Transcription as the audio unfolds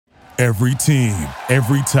Every team,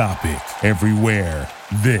 every topic, everywhere.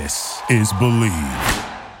 This is Believe.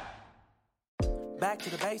 Back to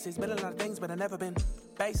the basics, been a lot of things, but I've never been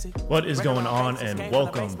basic. What is going on, and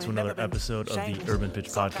welcome to another episode of the Urban Pitch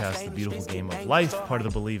Podcast, the beautiful game of life, part of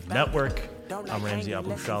the Believe Network. I'm Ramsey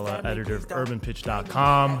Abushala, editor of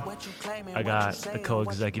UrbanPitch.com. I got the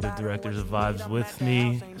co-executive directors of Vibes with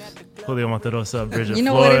me, Julio Monterosa, Bridget You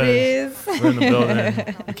know Flores. what it is. We're in the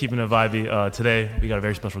building. We're keeping it vibey. Today, we got a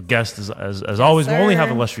very special guest, as always. We only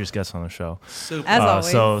have illustrious guests on the show.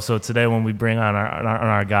 As always. So today, when we bring on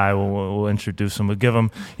our guy, we'll introduce him. We'll give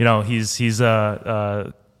him, he's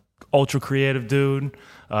a ultra creative dude.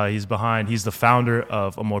 He's the founder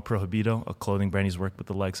of Amor Prohibido, a clothing brand. He's worked with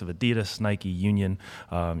the likes of Adidas, Nike, Union.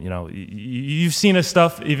 You've seen his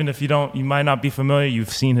stuff, even if you might not be familiar. You've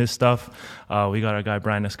seen his stuff. We got our guy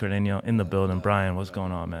Brian Escardeño in the building. Brian, what's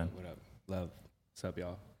going on, man? What up, love? What's up,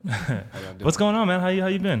 y'all? What's going on, man? How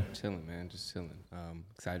you been? Chilling, man. Just chilling.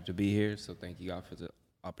 Excited to be here. So thank you, God, for the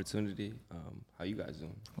opportunity. How you guys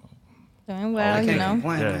doing? Doing well, you know.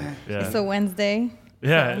 Yeah. It's a Wednesday.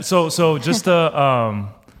 Yeah. So just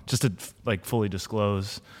to like fully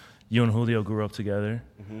disclose, you and Julio grew up together.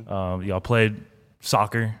 Mm-hmm. Y'all played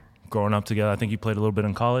soccer growing up together. I think you played a little bit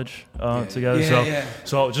in college together.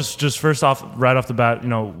 So just first off, right off the bat,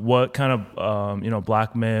 what kind of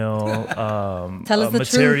blackmail Tell us the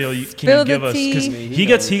material truth. can you Spill give the us? tea.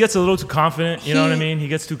 Because he gets a little too confident. You know what I mean? He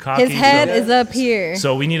gets too cocky. His head is up here.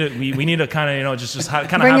 So we need to kind of just kind of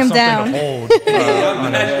Bring have him something down. to hold.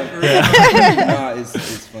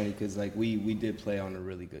 It's funny because like we did play on a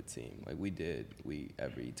really good team. Like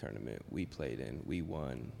every tournament we played in, we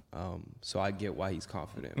won. So I get why he's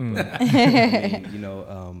confident. But, I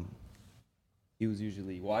mean, he was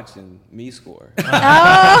usually watching me score. Sit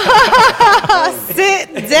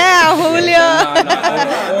down, Julio.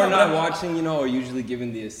 Or not watching, or usually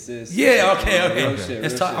giving the assist. Yeah, okay.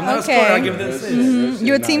 I'm not a scorer, I give the assist.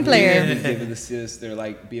 You're a team player. He give the assist or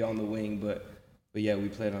like be on the wing, but yeah, we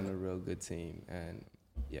played on a real good team, and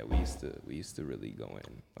yeah, we used to really go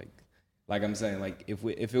in. Like I'm saying, like if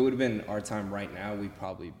it would have been our time right now, we'd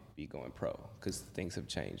probably be going pro because things have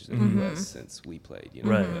changed in the US since we played,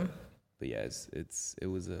 Right. But yeah, it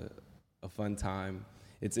was a fun time.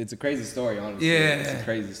 It's a crazy story, honestly. Yeah. It's a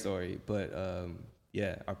crazy story, but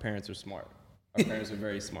yeah, our parents are smart. Our parents are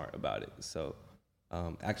very smart about it. So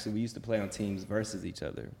actually, we used to play on teams versus each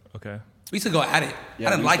other. Okay. We used to go at it. Yeah,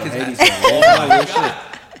 I didn't like his hate ass. each other. Oh my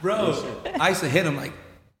God. Bro, I used to hit him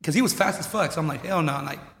because he was fast as fuck. So I'm like, hell no.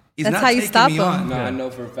 He's That's not how you taking stop me him. on. No, I know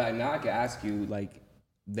for a fact. Now I can ask you,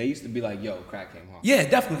 they used to be like, yo, crack came home. Yeah,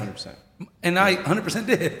 definitely. 100%. And I 100%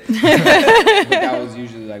 did. But that was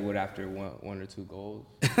usually after one or two goals.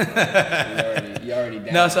 You already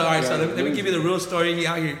down. No, so all right, so let me give you the real story. He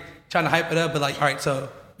out here trying to hype it up, but all right, so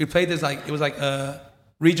we played this it was a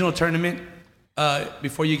regional tournament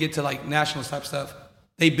before you get to national type stuff.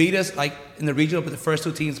 They beat us in the regional, but the first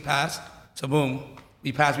two teams passed. So boom,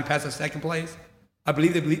 we passed the second place. I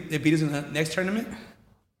believe they beat us in the next tournament,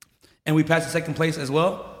 and we passed the second place as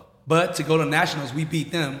well. But to go to nationals, we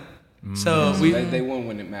beat them. So they won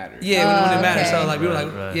when it mattered. Yeah, when it mattered. okay. So we were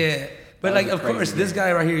Right. yeah. But That was a of course, crazy this game.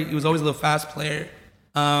 guy right here, he was always a little fast player.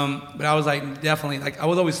 But I was definitely I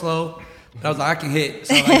was always slow. But I was I can hit.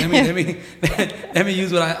 So let me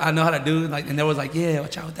use what I know how to do. And there was yeah,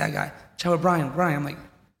 watch out with that guy. Watch out with Brian. I'm like,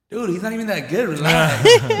 dude, he's not even that good. Relax.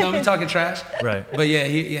 Me talking trash. Right. But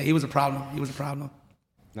he was a problem.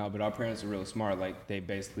 No, but our parents are real smart. They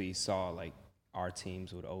basically saw our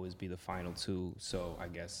teams would always be the final two. So I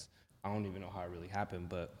guess I don't even know how it really happened,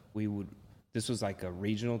 but this was a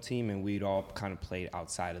regional team, and we'd all kind of played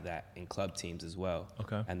outside of that in club teams as well.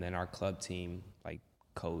 Okay. And then our club team,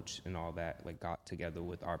 coach and all that, got together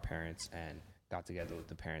with our parents and got together with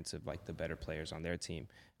the parents of the better players on their team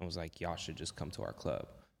and was y'all should just come to our club.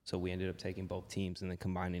 So we ended up taking both teams and then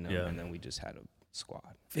combining them, and then we just had a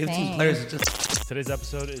squad. 15 Dang. players is just. Today's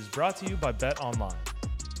episode is brought to you by Bet Online.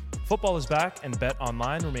 Football is back, and Bet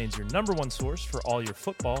Online remains your number one source for all your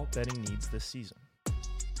football betting needs this season.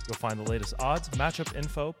 You'll find the latest odds, matchup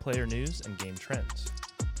info, player news, and game trends.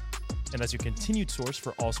 And as your continued source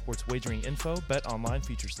for all sports wagering info, Bet Online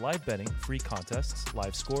features live betting, free contests,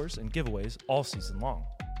 live scores, and giveaways all season long.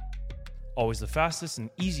 Always the fastest and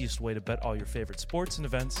easiest way to bet all your favorite sports and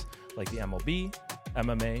events like the MLB,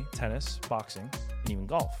 MMA, tennis, boxing, and even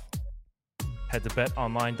golf. Head to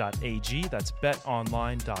betonline.ag, that's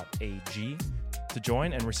betonline.ag, to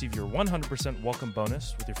join and receive your 100% welcome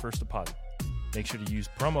bonus with your first deposit. Make sure to use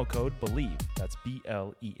promo code BELIEVE, that's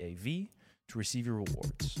BLEAV, to receive your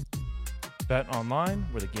rewards. Bet online,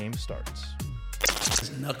 where the game starts.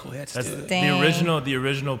 Knuckleheads, That's dude. the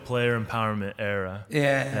original player empowerment era.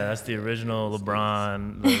 Yeah. That's the original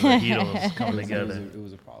LeBron, the Heatles coming together. It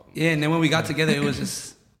was a problem. Yeah, and then when we got together, it was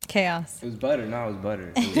just Chaos. It was butter. No, it was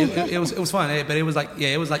butter. it was fun, but it was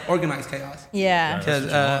like organized chaos. Yeah.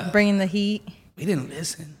 Because Bringing the heat. we didn't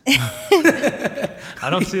listen. I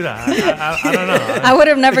don't see that. I don't know. I would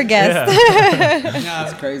have never guessed.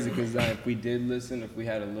 It's crazy because if we did listen, if we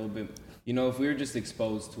had a little bit, if we were just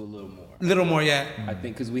exposed to a little more. A little more, yeah. I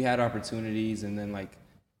think because we had opportunities, and then like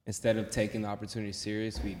instead of taking the opportunity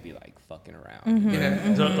serious, we'd be like fucking around.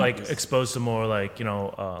 Yeah. So like exposed to more like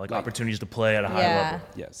like opportunities to play at a high Yeah. level.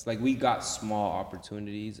 Yes, like we got small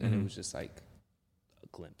opportunities, and it was just like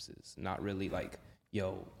glimpses, not really like,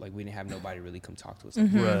 like we didn't have nobody really come talk to us. Like,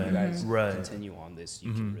 Right. You guys Right. continue on this,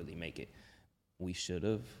 you can really make it. We should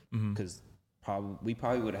have, because we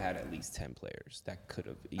probably would have had at least 10 players that could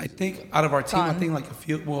have. I think out of our team, I think like a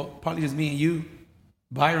few, probably just me and you,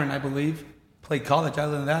 Byron, I believe, played college.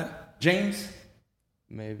 Other than that, James.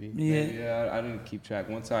 Maybe. Yeah. I didn't keep track.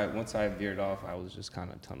 Once I veered off, I was just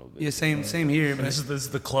kind of tunnel vision. Yeah, same here. But This is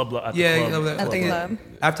the club at the yeah, club. I think club.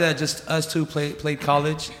 after that, just us two played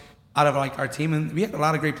college out of like our team, and we had a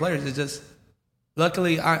lot of great players. It's just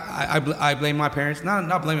luckily I blame my parents.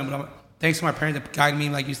 Not blaming them, but thanks to my parents that guided me.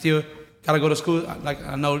 Like, you still gotta go to school. Like,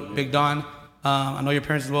 I know Big Don, I know your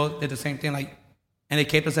parents as well did the same thing. Like, and they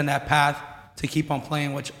kept us in that path to keep on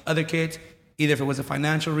playing. Which other kids, either if it was the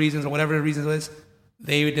financial reasons or whatever the reasons was,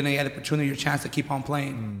 they didn't get the opportunity or chance to keep on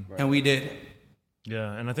playing, and we did.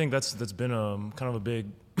 Yeah, and I think that's been kind of a big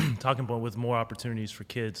talking point with more opportunities for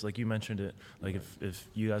kids. Like you mentioned it, like if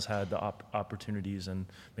you guys had the opportunities and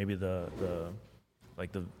maybe the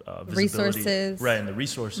visibility, Resources. right, and the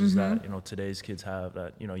resources that today's kids have,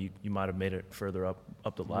 that you might have made it further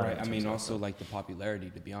up the ladder. Right. I mean, also like the popularity,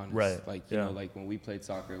 to be honest. Right. Like like when we played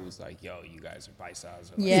soccer, it was like, yo, you guys are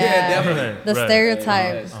bite-sized. Yeah. definitely. The Right.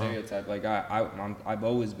 stereotype. Yeah, stereotype. Like I've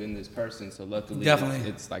always been this person, so luckily Definitely.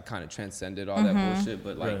 it's like kind of transcended all that bullshit.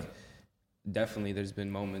 But like Right. definitely, there's been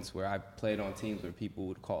moments where I played on teams where people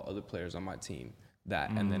would call other players on my team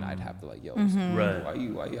that, and then I'd have to like, yo, Right. why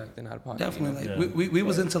you acting out of pocket? Definitely. You know? Like, we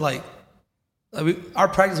was into like our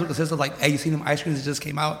practice would consist of like, hey, you seen them ice creams that just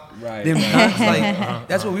came out? Right. Them nuts, like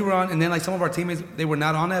that's what we were on. And then like some of our teammates, they were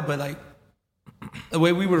not on that, but like the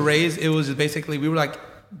way we were raised, it was just basically we were like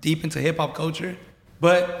deep into hip hop culture,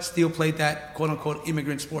 but still played that quote unquote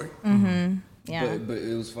immigrant sport. Yeah. But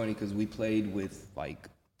it was funny because we played with like,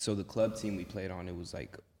 so the club team we played on, it was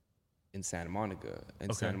like in Santa Monica,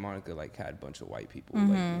 and Santa Monica like had a bunch of white people,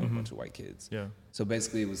 like a bunch of white kids. Yeah. So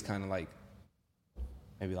basically, it was kind of like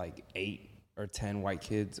maybe like 8 or 10 white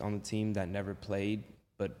kids on the team that never played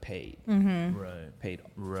but paid. Right. Paid.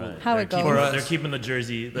 Right. fully. How they're it goes. keeping, For us. they're keeping the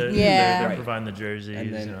jersey. They're, Yeah. they're Right. providing the jerseys.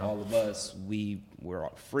 And then all of us, we were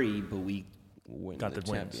all free, but we were Got the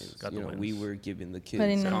the wins. champions. Got the You know, we wins. were giving the kids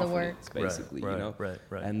Putting in the confidence, work. basically. Right, You know. right.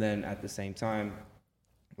 And then at the same time,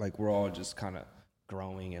 like we're all just kind of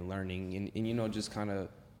growing and learning, and just kind of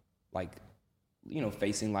like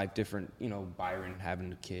facing life different. Byron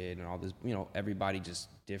having a kid and all this. Everybody just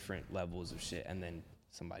different levels of shit, and then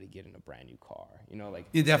somebody getting a brand new car. Like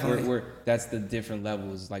Yeah, definitely. We're that's the different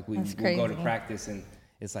levels. Like we'll go to crazy. practice and.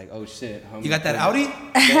 It's like, oh shit, homie. You got that pulled up-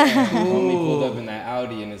 Audi? Yeah, homie pulled up in that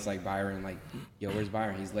Audi, and it's like Byron, like, yo, where's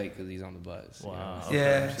Byron? He's late because he's on the bus. Wow. You know?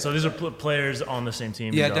 Yeah. So these are players on the same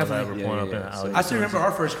team. Yeah, y'all definitely. That were Yeah, pulling yeah, up in yeah. the So- alley. I still remember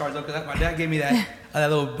our first cars though, because my dad gave me that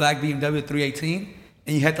little black BMW 318,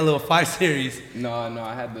 and you had the little 5 Series. No,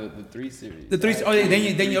 I had the 3 Series. The 3, oh yeah,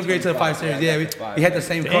 then you upgrade to the 5 Series. Yeah, we had the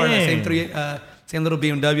same car, the same Dang. same little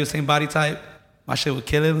BMW, same body type. My shit would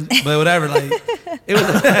kill it, but whatever. Like it was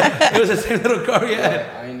the same little car.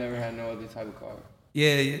 Yeah, I ain't never had no other type of car.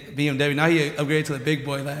 yeah, BMW. Now he upgraded to the big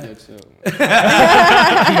boy. Like, Yeah, chill.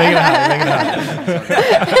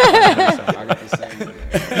 I got the same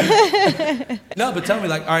one. no, but tell me,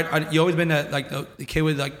 like, all right, you always been the kid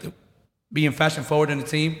with being fashion forward in the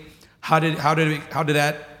team. How did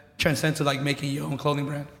that transcend to like making your own clothing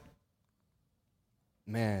brand?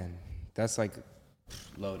 Man, that's like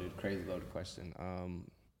crazy loaded question.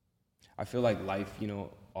 I feel like life,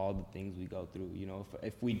 all the things we go through,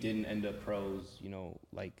 if we didn't end up pros,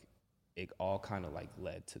 like it all kind of like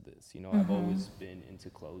led to this. I've always been into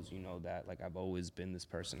clothes, that. Like I've always been this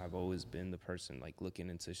person. I've always been the person like looking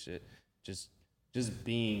into shit, just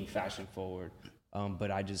being fashion forward.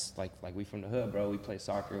 But I just like we from the hood, bro. We play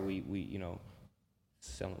soccer. We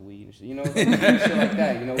selling weed and shit, shit like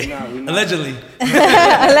that. We're not Allegedly.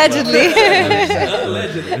 Allegedly.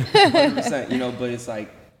 100%, but it's like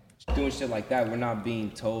doing shit like that. We're not being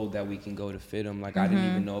told that we can go to FITM. Like I didn't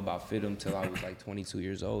even know about FITM till I was like 22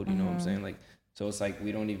 years old. You know what I'm saying? Like So it's like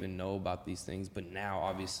we don't even know about these things. But now,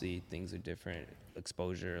 obviously, things are different.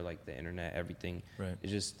 Exposure, like the internet, everything. Right.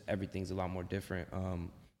 It's just everything's a lot more different.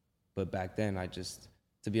 But back then,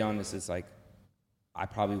 to be honest, it's like I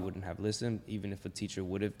probably wouldn't have listened, even if a teacher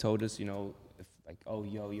would have told us, if like, oh,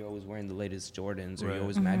 you're always wearing the latest Jordans, or Right. you're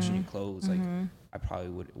always matching your clothes. Like, I probably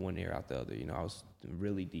would one ear out the other. I was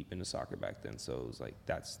really deep into soccer back then, so it was like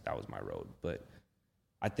that was my road. But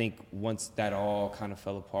I think once that all kind of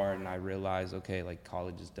fell apart and I realized, okay, like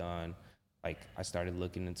college is done, like I started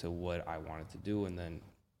looking into what I wanted to do. And then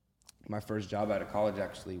my first job out of college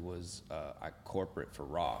actually was at corporate for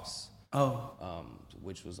Ross.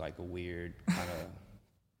 Which was like a weird kind of,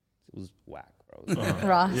 it was whack, bro. It was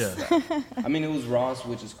Ross. Yeah. I mean, it was Ross,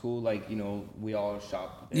 which is cool. Like, we all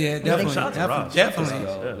shop there. Yeah, definitely. shout out to Ross. Definitely.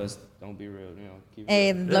 Let's go. Yeah. Let's don't be real. Keep it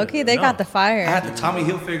Hey, real. Loki, they got the I fire. had the Tommy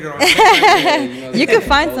Hilfiger on. Yeah, You they could got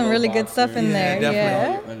find polo some really good stuff in boxers, there.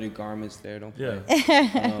 definitely. Yeah. Undergarments there. Don't play.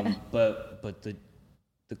 Yeah. But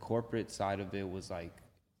the corporate side of it was like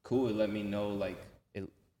cool. It let me know like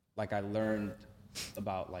I learned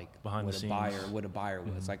about like Behind what the a buyer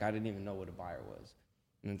was. Like I didn't even know what a buyer was.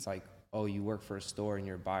 And it's like, oh, you work for a store and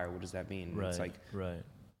you're a buyer. What does that mean? And Right. it's like, Right.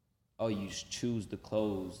 oh, you choose the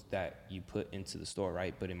clothes that you put into the store,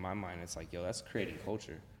 right? But in my mind, it's like, yo, that's creating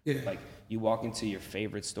culture. Yeah. Like you walk into your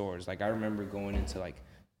favorite stores. Like I remember going into like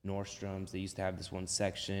Nordstrom's. They used to have this one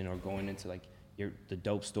section, or going into like the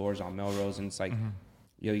dope stores on Melrose, and it's like,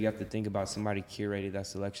 yo, you have to think about somebody curated that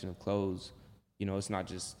selection of clothes. It's not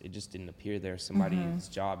just, it just didn't appear there. Somebody's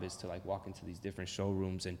job is to like walk into these different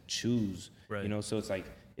showrooms and choose, Right. So it's like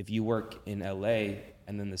if you work in LA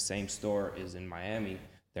and then the same store is in Miami,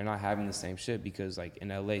 they're not having the same shit, because like in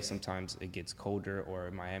LA sometimes it gets colder, or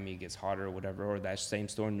in Miami it gets hotter or whatever, or that same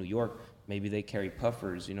store in New York, maybe they carry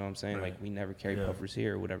puffers, you know what I'm saying? Right. Like we never carry Yeah. puffers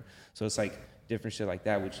here or whatever. So it's like different shit like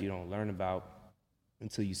that, which you don't learn about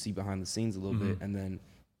until you see behind the scenes a little bit. And then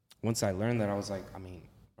once I learned that, I was like, I mean,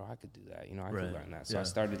 bro, I could do that. I Right. could learn that. So Yeah. I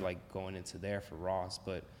started like going into there for Ross.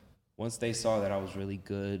 But once they saw that I was really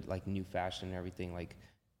good, like new fashion and everything, like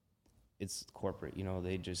it's corporate,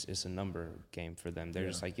 it's a number game for them. They're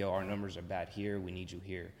just like, yo, our numbers are bad here. We need you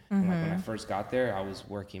here. And like when I first got there, I was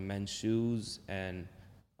working men's shoes and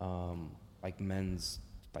like men's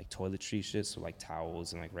like toiletry shit. So like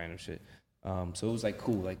towels and like random shit. So it was like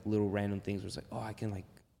cool, like little random things. It was like, oh, I can like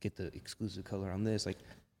get the exclusive color on this.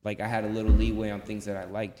 Like I had a little leeway on things that I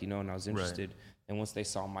liked, and I was interested. And once they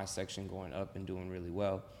saw my section going up and doing really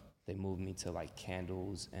well, they moved me to like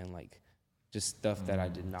candles and like just stuff that I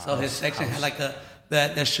did not. So his section had like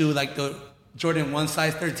that shoe, like the Jordan 1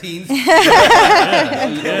 size 13s.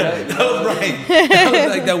 That was right. That was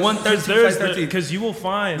like that 113 size 13. Because you will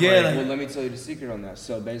find. Yeah, like, like- Well, let me tell you the secret on that.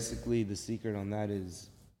 So basically, the secret on that is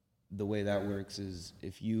the way that works is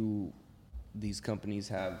if these companies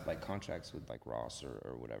have like contracts with like Ross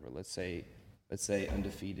or whatever. Let's say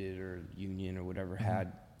Undefeated or Union or whatever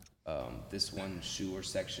had this one shoe or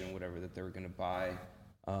section or whatever that they were gonna buy.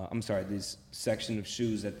 This section of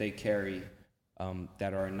shoes that they carry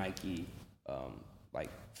that are Nike like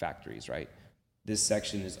factories, right? This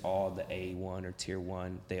section is all the A1 or Tier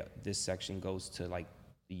 1. This section goes to like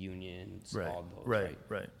the Unions, Right. all those,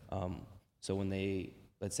 Right. So when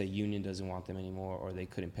let's say Union doesn't want them anymore, or they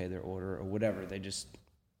couldn't pay their order or whatever, they just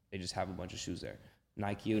have a bunch of shoes there.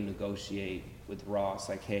 Nike will negotiate with Ross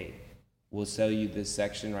like, hey, we'll sell you this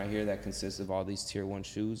section right here that consists of all these Tier 1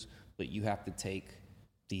 shoes, but you have to take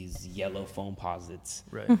these yellow foam posits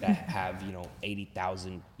Right. that have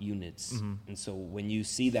 80,000 units. And so when you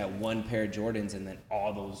see that one pair of Jordans and then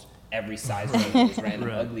all those every size of those random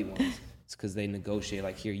Right. ugly ones, it's because they negotiate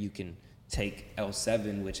like, here you can take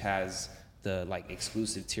L7, which has the like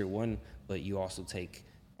exclusive Tier 1, but you also take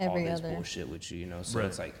Every all this other. bullshit with you, So Right.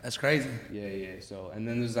 it's like, That's crazy. yeah. So, and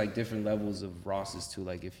then there's like different levels of Rosses too.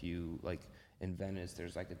 Like if you like in Venice,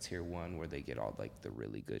 there's like a Tier 1 where they get all like the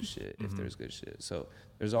really good shit, if there's good shit. So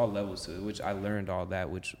there's all levels to it, which I learned all that,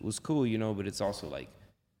 which was cool, but it's also like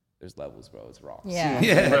there's levels, bro. It's Ross. Yeah.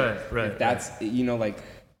 Right. If that's like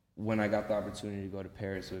when I got the opportunity to go to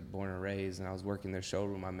Paris with Born and Raised, and I was working their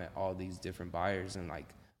showroom, I met all these different buyers, and like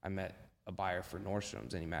I met a buyer for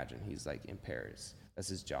Nordstrom's, and imagine he's like in Paris. That's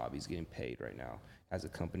his job. He's getting paid right now. Has a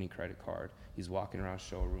company credit card. He's walking around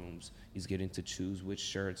showrooms. He's getting to choose which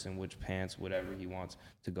shirts and which pants, whatever he wants,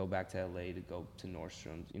 to go back to LA, to go to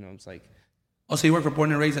Nordstrom's. It's like Oh, so you work for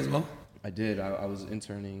Born and Raised as well? I did. I was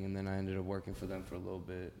interning, and then I ended up working for them for a little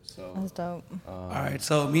bit. So That's dope. All right,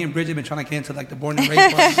 so me and Bridget have been trying to get into like the Born and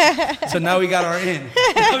Raised part. So now we got our in.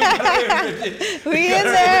 We in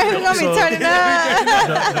there. We're gonna be turning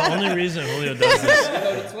up. The only reason Julio does this.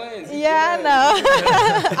 the twins. Yeah, I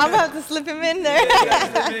know. I'm gonna have to slip him in there.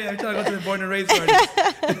 I'm trying to go to the Born and Raised party.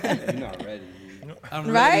 You're not ready. I'm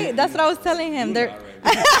Right? ready. That's what I was telling him. You're They're, not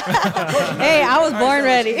ready. hey, I was born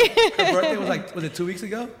ready. Her birthday was it 2 weeks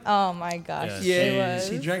ago? Oh my gosh. Yeah, It Yeah, was.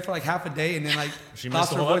 she drank for like half a day and then like She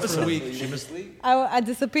lost missed her the whole voice for a episode. week. You missed sleep? I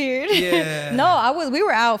disappeared. Yeah. No, we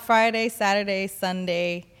were out Friday, Saturday,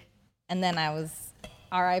 Sunday, and then I was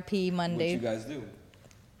RIP What Monday. you guys do?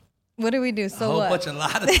 What did we do? A So whole what? bunch, a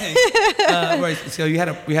lot of things. Right, so we had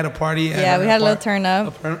a party. At Yeah, her we had a little turn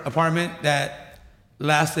up. apartment that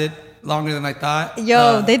lasted longer than I thought.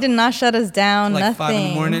 Yo, they did not shut us down. like nothing. 5 in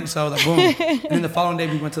the morning. So like boom. And then the following day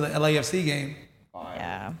we went to the LAFC game.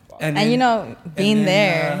 Yeah. And, And then- you know, being and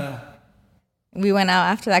then, there, we went out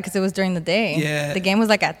after that because it was during the day. Yeah. The game was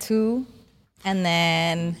like at 2, and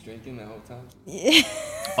then Drinking the whole time?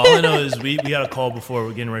 All I know is we had a call before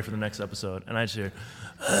we're getting ready for the next episode, and I just hear,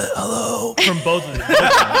 hello, from both of them.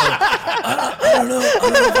 I don't know if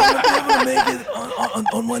I'm going to make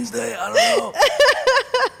it on Wednesday. I don't know.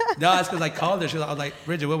 No, it's because I called her. I was like,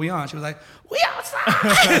 Bridget, what we on? She was like, we outside.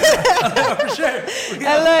 I was like, for sure. We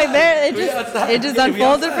and look, there it We outside. just We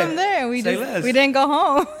unfolded outside. from there. We Say less. didn't go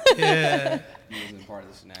home. Yeah. He wasn't part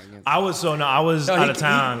of the shenanigans. I was No, out of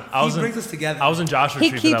town. He brings us together. I was in Joshua He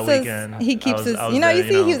Tree for keeps that us. weekend. He keeps I was us. You there,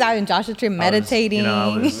 see, he was out in Joshua Tree meditating.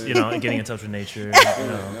 I was getting in touch with nature,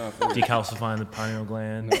 decalcifying the pineal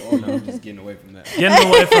gland. I'm just getting away from that. Getting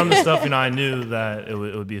away from the stuff, I knew that it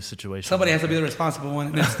would be a situation. Somebody has to be the responsible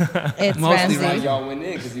one. It's Mostly Ramsey. right. Y'all went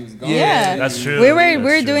in because he was gone. Yeah. That's true. We were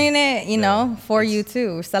That's true. doing it, for you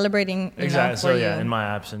too. We're celebrating, Exactly. for So you. in my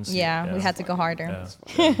absence. Yeah, we had to go harder.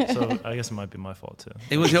 Yeah. So I guess it might be my fault too.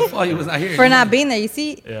 It was your fault. He was not here. For not being there. You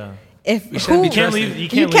see, Yeah. if We shouldn't who, be You can't trusted.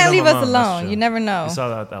 leave. you can't leave them us That's alone. true. You never know. You saw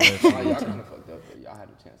that that way. Oh, y'all kind of fucked up, but y'all had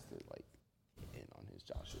a chance to in on his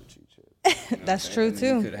Joshua Tree trip. You know That's what I'm true,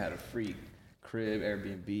 saying? You too. could have had a free crib,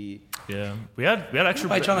 Airbnb. Yeah. We had extra.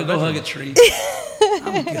 Everybody trying to go hug a tree.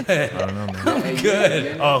 I'm good. I don't know, man.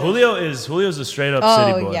 Good. Oh, Julio's a straight up Oh,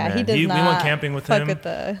 city boy. yeah, man. he does We went not camping with fuck him. with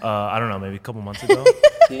the- I don't know, maybe a couple months ago.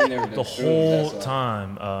 He ain't never The done whole shrooms, that's all.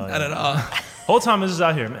 time. Not at all. Whole time this is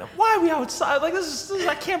out here, man. Why are we outside? Like this is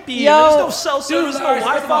I can't be. Yo. There's no cell service, no Alright,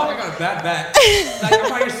 first of all, I Wi-Fi. got a bad back. Like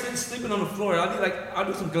I'm out here sleeping on the floor. I'll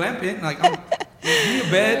do some glamping. Like I'm in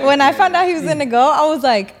a bed. when I found out he was gonna go, I was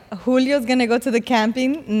like, Julio's gonna go to the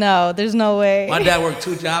camping? No, there's no way. My dad worked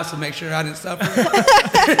 2 jobs to make sure I didn't suffer.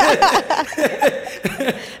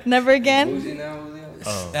 Never again. Bougie now, Julio?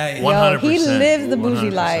 Hey, Yo, 100%. he lives the bougie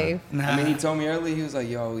 100%. life. nah. I mean, he told me earlier, he was like,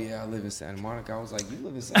 yo, yeah, I live in Santa Monica. I was like, you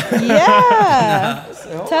live in Santa Monica? Yeah. I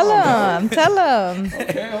said, hold Tell on, him. Tell him.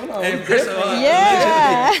 Okay, hold on. Hey, first of all,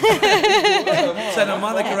 Yeah. Santa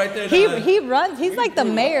Monica right there. He runs. He's like the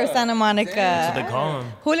mayor of Santa They Monica. call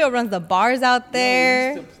him. Julio runs the bars out We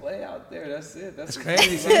there. used to play out there. That's it. That's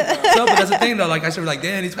Crazy. So, but that's the thing though. Like I should be like,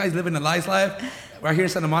 damn, these guys living a nice life right here in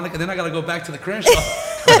Santa Monica. Then I gotta go back to the Crenshaw.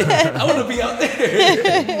 I want to be out there.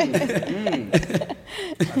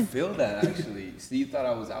 I feel that actually. Steve thought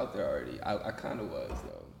I was out there already. I kind of was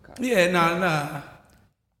though. Kinda. Yeah, nah.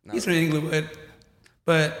 He's from Englewood,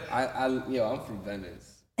 but I'm from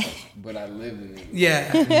Venice, but I lived in England.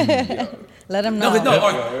 yeah. Yo, Let him No, know. but no.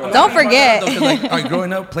 I'm Don't not talking forget. about that, though, 'cause, like,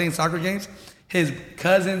 growing up playing soccer games, his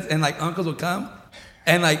cousins and like uncles would come,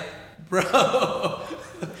 and like, bro,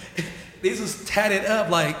 these was tatted up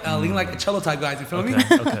like lean like a cello type guys. You feel me?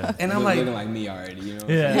 Okay. And I'm look- like, looking like me already, you know?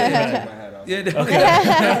 Yeah. Take my hat off. yeah,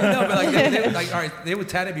 no, but like they were like, all right, they were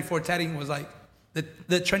tatted before tatting was like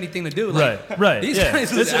the trendy thing to do. Like, Right. These Yeah.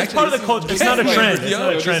 guys It's, was it's part of the actually- culture. It's not a trend. It's Yo,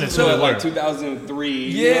 not a this trend. is It's so, who we like were. 2003.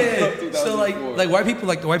 Yeah. 2004. So like white people,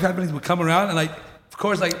 like the white families would come around and like, of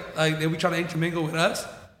course, like they would try to intermingle with us,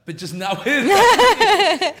 but just not with.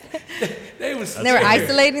 They was. They were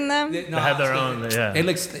isolating them. They They had their own. Yeah. They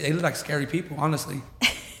look like scary people, honestly.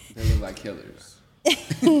 They look like killers.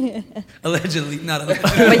 Allegedly, not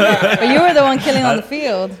allegedly. But you were the one killing on the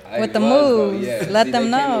field I with the was, though, moves. yeah. Let See,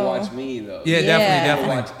 them they came to know. watch me though. Yeah, Yeah.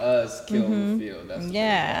 definitely. Watch us kill the field. That's what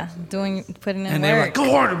Yeah, putting in And they were like, work.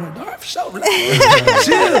 "Go harder, man. All right, for sure. Relax.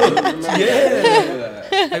 Chill."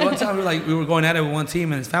 yeah. Like one time, we were going at it with one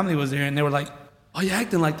team, and his family was there, and they were like, "Oh, you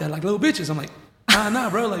acting like that, like little bitches." I'm like, "Nah,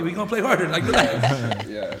 bro. Like we gonna play harder, like relax."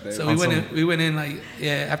 Yeah. They, So we went in like,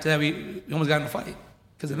 yeah. After that, we almost got in a fight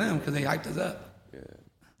because of them, because they hyped us up.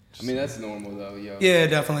 I mean, that's normal though, yo. Yeah, I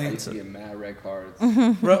definitely. used to get mad red cards.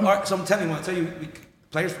 Bro, all right, so I'm telling you,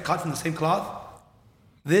 players cut from the same cloth.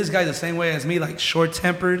 This guy's the same way as me, like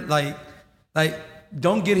short-tempered, like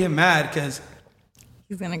don't get him mad because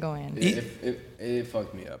He's gonna go in. It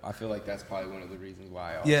fucked me up. I feel like that's probably one of the reasons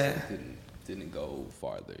why I also didn't go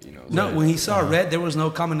farther, you know. no, when he saw red, there was no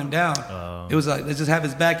calming him down. It was like, let's just have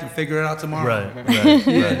his back and figure it out tomorrow. Right.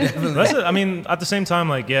 Yeah, definitely. That's it. I mean, at the same time,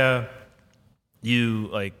 like, yeah, you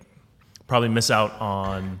like probably miss out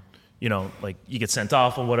on, you know, like you get sent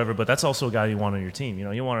off or whatever, but that's also a guy you want on your team. You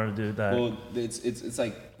know, you want to do that. Well, it's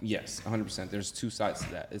like, yes, 100%. There's two sides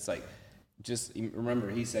to that. It's like, just remember,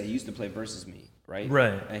 he said he used to play versus me, right?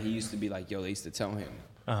 Right. And he used to be like, yo, they used to tell him,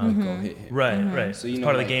 go hit him. Right. So, you know,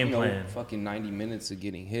 part of like, the game you know, plan. fucking 90 minutes of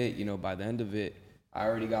getting hit, you know, by the end of it, I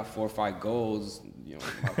already got 4 or 5 goals. You know,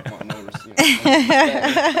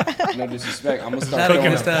 no disrespect. I'm gonna start Cooking throwing.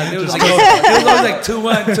 and stuff. It was always like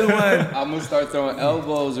 2-1. I'm gonna start throwing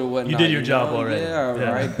elbows or whatnot. You did your job know? already. Yeah,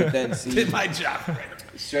 Yeah. right. But then see, Did my job.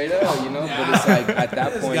 straight up, you know. But it's like at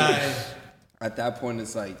that This point, guy.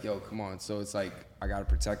 it's like, yo, come on. So it's like I gotta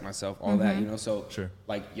protect myself, all that, you know. So Sure.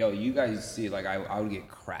 like, yo, you guys see, like I would get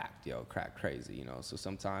cracked crazy, you know. So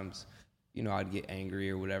sometimes, you know, I'd get angry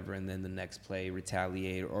or whatever, and then the next play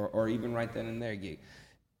retaliate, or even right then and there get.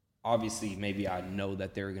 Obviously, maybe I know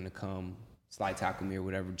that they're gonna come slide tackle me or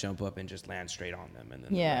whatever, jump up and just land straight on them, and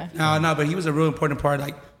then Yeah. No, but he was a real important part.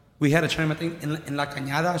 Like, we had a tournament, I think, in La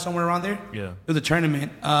Cañada or somewhere around there. Yeah. It was a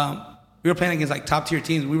tournament. We were playing against, like, top-tier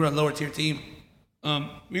teams. We were a lower-tier team.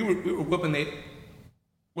 We were whooping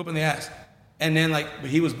the ass. And then, like,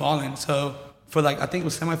 but he was balling. So, for, like, I think it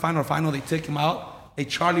was semifinal or final, they took him out. They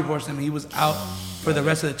Charlie horsed him. He was out for the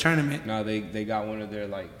rest of the tournament. No, they got one of their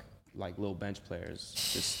like little bench players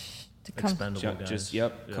just To come. Expendable guys.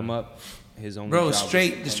 come up. His only Bro, job was to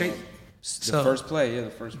straight- come the straight- up. so- The first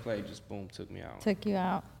play just boom took me out. Took you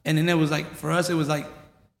out. And then it was, like, for us, it was, like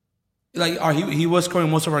he was scoring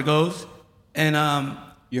most of our goals. And,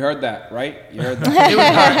 You heard that, right? You heard that. it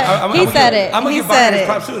was hard. He said it. I'm gonna He give Byron said his it.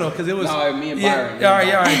 props too, though, because it was. No, me and yeah, Byron.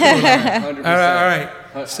 Yeah, all right, cool. 100%.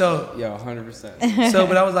 All right. So, Yeah, 100%.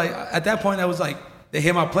 but I was like, at that point, I was like, they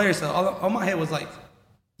hit my players. So all my head was like,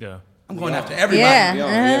 Yeah. I'm going after everybody. Yeah. We are,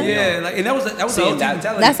 Uh-huh. we are. Yeah, like, and that was the See, whole and team that-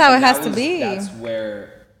 mentality. That's how it And has that to was- be. That's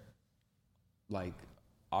where, like,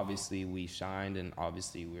 obviously we shined, and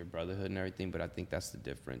obviously we're brotherhood and everything. But I think that's the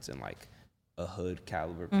difference in like a hood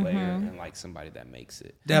caliber player and like somebody that makes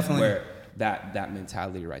it. Definitely. Where that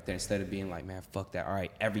mentality right there, instead of being like, man, fuck that. All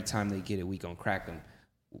right, every time they get it, we gonna crack them.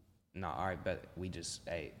 Nah, all right, but we just,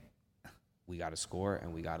 hey, we gotta score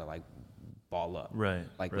and we gotta like ball up. Right,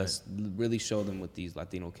 Like right. let's really show them what these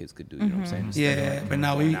Latino kids could do. You know what I'm saying? Yeah, Instead of, like, but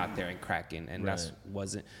now going we- out there and cracking, and Right. that's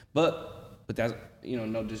wasn't. But that's, you know,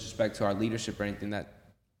 no disrespect to our leadership or anything.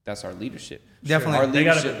 That's our leadership. Definitely. Our They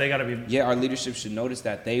leadership, gotta be. yeah, our leadership should notice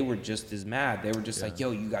that they were just as mad. They were just like,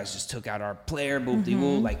 yo, you guys just took out our player, boop de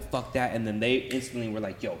woo, like fuck that. And then they instantly were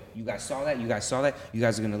like, yo, you guys saw that? You guys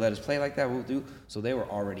are gonna let us play like that? We'll do. So they were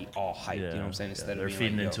already all hyped. You know what I'm saying? Instead they're of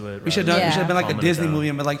being feeding like, into it. We should rather have Yeah. been like a Calming it Disney down. movie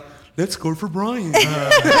and be like, let's score for Brian. All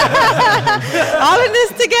of this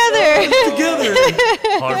together. Together.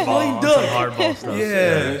 hardball, duck. hardball stuff. Yeah.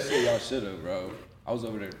 That shit y'all should have, bro. I was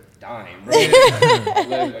over there dying, bro.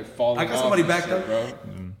 Like falling I got off somebody and back shit, though. bro.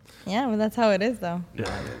 Yeah, well, that's how it is, though.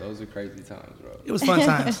 Yeah, those are crazy times, bro. It was fun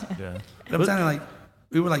times. Yeah. But I'm telling you, like,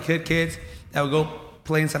 we were like hood kids that would go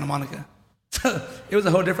play in Santa Monica. It was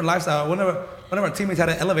a whole different lifestyle. One of our teammates had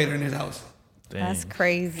an elevator in his house. That's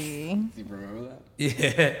crazy. Do you remember that?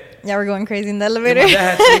 Yeah. Yeah, we're going crazy in the And elevator. my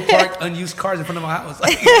dad had 3 parked unused cars in front of my house.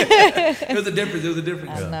 Like, it was a difference.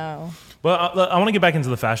 I know. Well, I want to get back into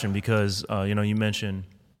the fashion because you know, you mentioned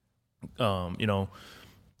you know,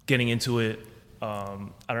 getting into it. I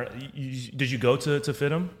don't. Did you go to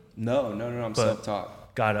Fit'em? No, I'm But-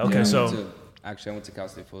 self-taught. Got it. Okay, Yeah, so I went to Cal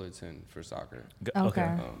State Fullerton for soccer,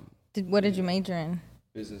 Okay. What did you major in?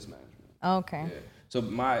 business management. Okay. Yeah. So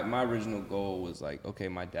my original goal was like, okay,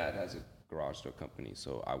 my dad has a garage door company,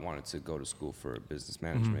 so I wanted to go to school for business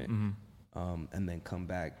management, and then come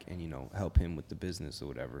back and, you know, help him with the business or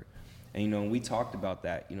whatever. And, you know, we talked about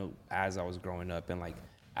that, you know, as I was growing up, and like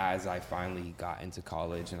as I finally got into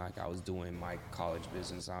college and like I was doing my college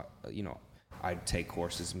business, you know, I'd take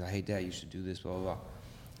courses and be like, hey, Dad, you should do this, blah, blah, blah.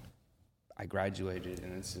 I graduated,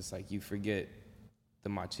 and it's just like you forget the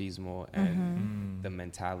machismo and the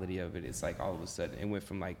mentality of it. It's like all of a sudden it went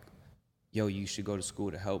from like, yo, you should go to school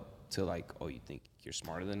to help, to like, oh, you think you're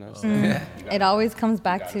smarter than us? You got It always comes you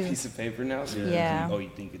back got a to. piece of paper now? So Yeah. oh, you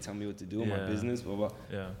think you tell me what to do in my Yeah. business? Blah, blah.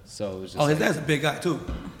 yeah. So it was just Oh, his like, dad's a big guy too.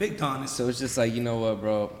 Big Don. so it's just like, you know what,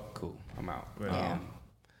 bro? Cool, I'm out. Right. Yeah.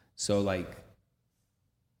 So like,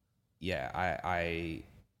 yeah, I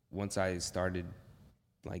once I started,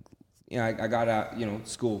 like, I got out,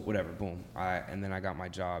 school, whatever, boom. And then I got my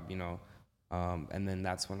job, and then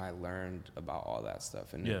that's when I learned about all that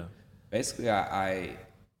stuff. And then basically I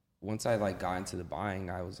once I like got into the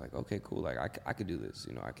buying, I was like, okay, cool. Like I could do this,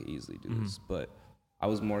 I could easily do this. But I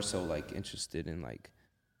was more so like interested in like,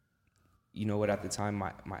 at the time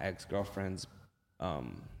my ex-girlfriend's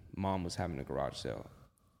mom was having a garage sale.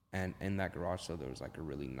 And in that garage sale, there was like a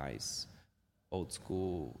really nice old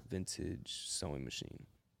school vintage sewing machine.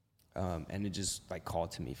 And it just like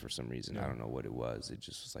called to me for some reason. I don't know what it was. It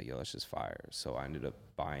just was like, yo, let's just fire. So I ended up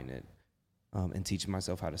buying it and teaching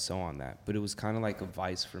myself how to sew on that. But it was kind of like a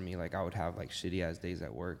vice for me. Like I would have like shitty ass days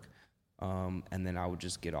at work. And then I would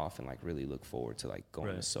just get off and like really look forward to like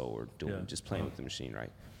going to sew or doing just playing with the machine,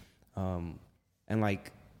 right? And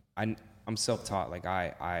like I'm self-taught. Like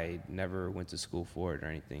I never went to school for it or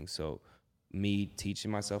anything. So me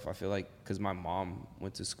teaching myself, I feel like, because my mom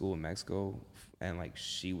went to school in Mexico and like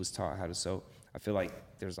she was taught how to sew. I feel like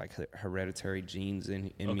there's like hereditary genes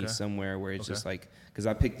in me somewhere where it's just like, because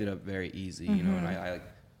I picked it up very easy, and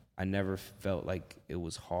I never felt like it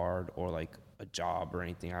was hard or like a job or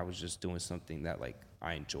anything. I was just doing something that like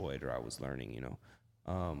I enjoyed or I was learning,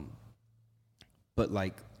 But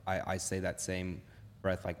like I say that same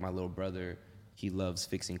breath, like my little brother, he loves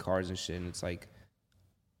fixing cars and shit, and it's like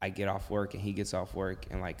I get off work and he gets off work,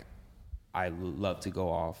 and like I love to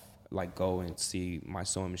go and see my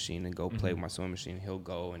sewing machine and go play with my sewing machine. He'll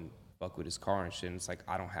go and fuck with his car and shit, and it's like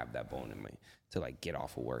I don't have that bone in me to like get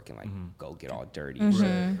off of work and like go get all dirty and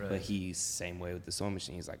shit. But he's same way with the sewing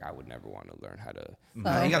machine. He's like, I would never want to learn how to. You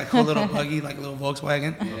got a cool little buggy, like a little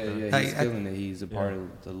Volkswagen. Yeah, he's feeling it. He's a part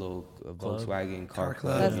of the little Volkswagen car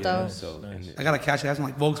club. That's dope. So nice. I got to catch it. Has some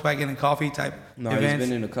like Volkswagen and coffee type events. He's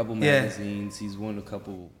been in a couple magazines. He's won a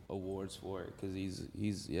couple awards for it because he's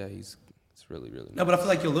it's really nice. No, but I feel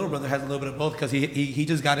like your little brother has a little bit of both because he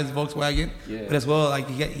just got his Volkswagen, but as well like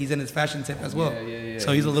he's in his fashion tip as well. Yeah.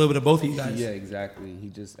 So he's a little bit of both of you guys. Yeah, exactly. He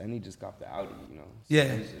just got the Audi, So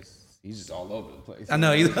yeah. He's just all over the place. I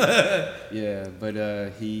know. Yeah,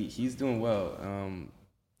 but he's doing well.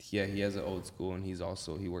 He has an old school, and he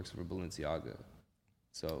works for Balenciaga.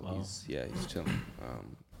 So he's chilling.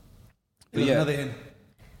 But yeah. Another in.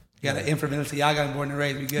 You got an in for Balenciaga and Born and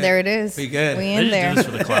Raised. We good. There it is. We good. We in there. do this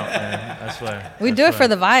for the clout, man. I swear. We do it for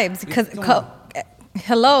the vibes. Because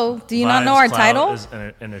hello, do you not know our title? Is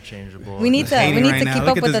interchangeable. We need to keep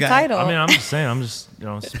up with the title. I mean, I'm just saying. I'm just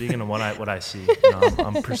speaking of what I see.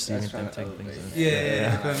 I'm perceiving things, taking things in.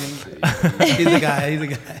 Yeah. I mean, he's a guy.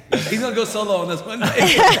 He's gonna go solo on this one day.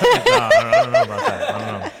 I don't know about that. I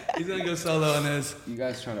don't know. He's gonna go solo on this. You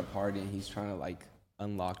guys trying to party, and he's trying to like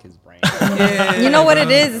unlock his brain. You know what it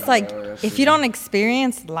is? It's like if you don't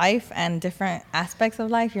experience life and different aspects of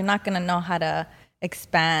life, you're not gonna know how to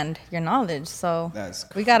expand your knowledge. So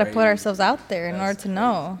we got to put ourselves out there in order to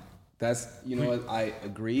know. That's, what, I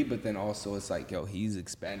agree, but then also it's like, yo, he's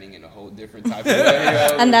expanding in a whole different type of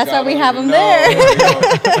way. And that's why we have him there.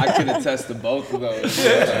 I could attest to both of those.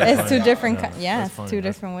 It's two different, two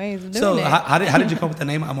different ways of doing it. So how did you come up with the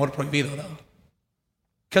name Amor Prohibido, though?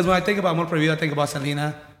 Because when I think about Amor Prohibido, I think about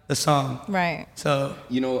Selena, the song. Right. So.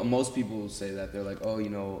 Most people say that. They're like,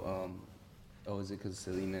 is it because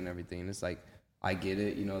Selena and everything? And it's like, I get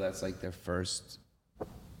it, that's like their first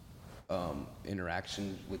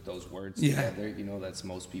interaction with those words together. That's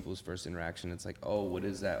most people's first interaction. It's like, oh, what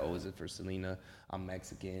is that? Oh, is it for Selena? I'm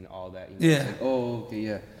Mexican, all that. It's like, oh, okay,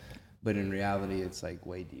 yeah. But in reality, it's like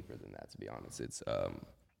way deeper than that, to be honest. It's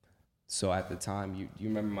so at the time, you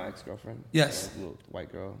remember my ex-girlfriend? Yes. Little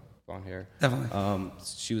white girl, blonde hair. Definitely.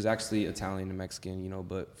 She was actually Italian and Mexican,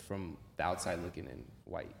 but from the outside looking in,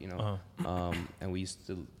 white, and we used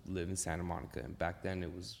to live in Santa Monica, and back then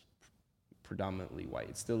it was predominantly white.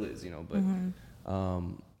 It still is, but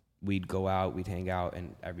we'd go out, we'd hang out,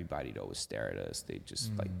 and everybody'd always stare at us. They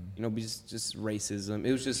just like, just racism.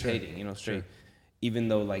 It was just hating, straight. Even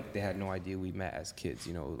though like they had no idea we met as kids,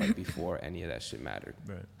 like before any of that shit mattered.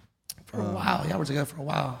 Right. For a while, y'all were together for a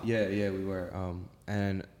while. Yeah, we were.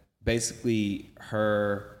 And basically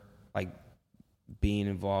her like being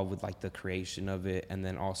involved with like the creation of it, and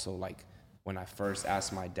then also like when I first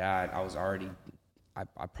asked my dad, I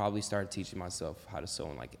probably started teaching myself how to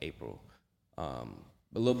sew in like April, a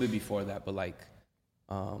little bit before that, but like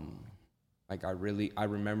I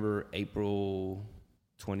remember April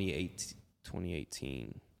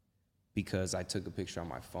 2018 because I took a picture on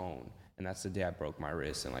my phone, and that's the day I broke my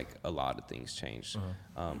wrist, and like a lot of things changed.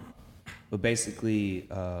 But basically,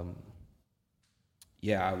 I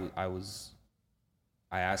was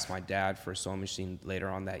I asked my dad for a sewing machine later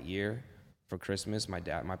on that year for Christmas. My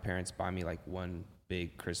parents buy me like one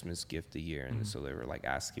big Christmas gift a year, and so they were like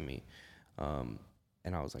asking me,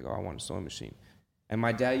 and I was like, oh, I want a sewing machine. And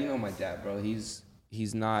my dad, my dad, bro, he's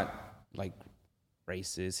not like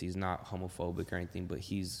racist, he's not homophobic or anything, but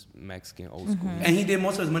he's Mexican, old school. And he did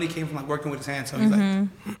most of his money came from like working with his hands, so he's like,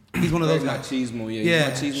 he's one of those guys. Machismo, Yeah.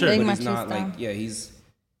 He's Sure. machismo, but he's not like,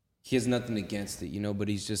 he has nothing against it, but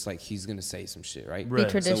he's just like, he's gonna say some shit, right? Be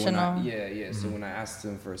traditional. So when I asked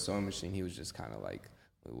him for a sewing machine, he was just kind of like,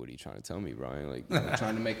 what are you trying to tell me, Brian? Like,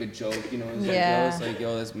 trying to make a joke, it's like,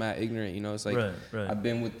 yo, that's mad ignorant, it's like, I've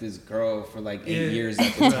been with this girl for like 8 years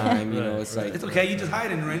at the time, it's like. It's okay, you just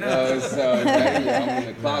hiding right now. I'm in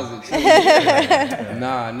the closet too.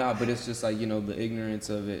 Nah, but it's just like, the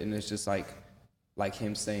ignorance of it, and it's just like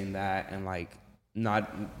him saying that, and like, not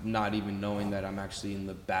even knowing that I'm actually in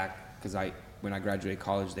the back, because when I graduated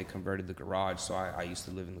college, they converted the garage, so I used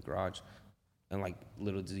to live in the garage. And like,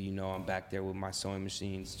 little do you know, I'm back there with my sewing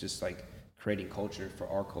machines, just like creating culture for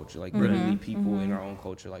our culture, like really people in our own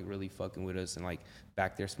culture, like really fucking with us, and like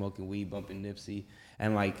back there smoking weed, bumping Nipsey,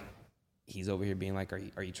 and like he's over here being like, are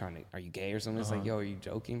you gay or something? It's like, yo, are you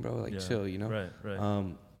joking, bro? Like, chill,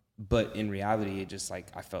 Right. But in reality, it just like,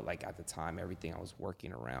 I felt like at the time, everything I was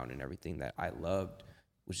working around and everything that I loved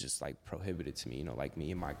was just like prohibited to me, like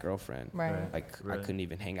me and my girlfriend. Right. Like I couldn't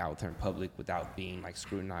even hang out with her in public without being like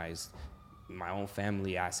scrutinized. My own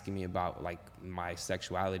family asking me about like my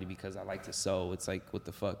sexuality because I like to sew. It's like, what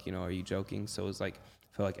the fuck, are you joking? So it's like,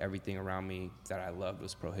 I felt like everything around me that I loved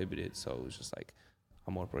was prohibited. So it was just like,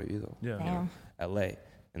 amor prohibido. Yeah. LA.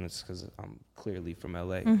 And it's because I'm clearly from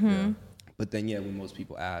LA. Yeah. But then, when most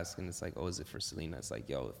people ask, and it's like, oh, is it for Selena? It's like,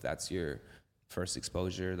 yo, if that's your first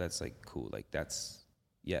exposure, that's like cool. Like, that's,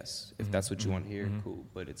 yes. If that's what you want to hear, cool.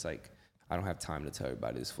 But it's like, I don't have time to tell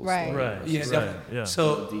everybody this full story. Right. Yeah, definitely. Yeah.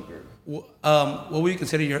 So, deeper. What would you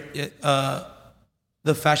consider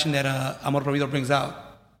the fashion that Amor Prohibido brings out?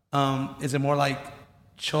 Is it more like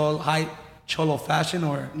cholo fashion,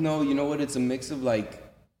 or? No, you know what? It's a mix of like,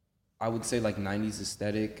 I would say like 90s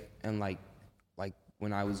aesthetic and like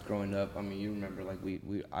when I was growing up. I mean, you remember like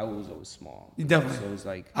I was always small. Definitely. So it was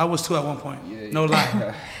like, I was too at one point. Yeah, no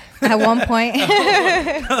lie. At one point.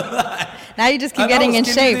 Now you just keep getting in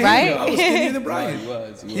shape, right? I was skinnier than Brian. He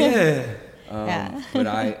was. Yeah. But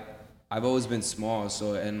I've always been small,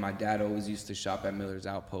 and my dad always used to shop at Miller's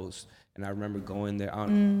Outpost, and I remember going there.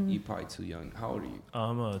 You're probably too young. How old are you?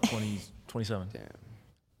 I'm 27. Damn.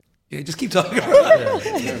 Yeah, just keep talking.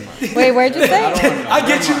 Wait, where'd you say? I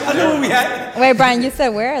get you. I know what we had. Wait, Brian, you said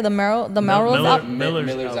where? The Melrose Outpost?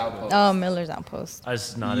 Miller's Outpost. Oh, Miller's Outpost. I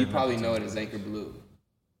just not. You probably know it as Anchor Blue.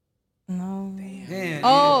 No. Man,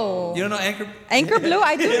 Oh. you don't know Anchor? Anchor Blue?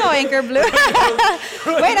 I do know Anchor Blue.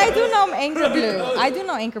 Wait, I do know Anchor Blue. I do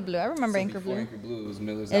know Anchor Blue. I remember Anchor Before Blue. Anchor Blue, it was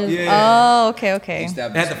Miller's It was- Outpost. Yeah. Oh, okay. Used to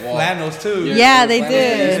have They had this the wall. flannels too. Yeah, they They used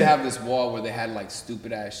did. to have this wall where they had like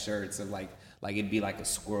stupid ass shirts and like it'd be like a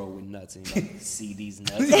squirrel with nuts, and you like see these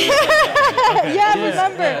nuts. Yeah, I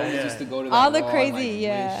remember. I used to go to that All the wall crazy, and, like,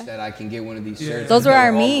 yeah. wish that I can get one of these shirts. Those were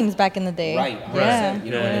our All- memes back in the day. Right. 100%,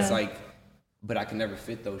 Yeah. and it's like, but I could never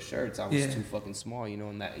fit those shirts. I was Yeah. too fucking small,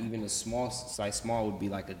 and that even a size small would be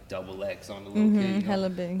like a double X on the little kid.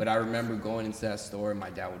 hella big. But I remember going into that store, and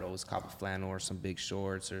my dad would always cop a flannel or some big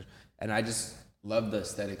shorts, and I just loved the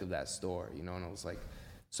aesthetic of that store, and I was like,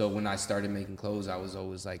 so when I started making clothes, I was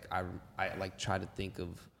always like, I like try to think of,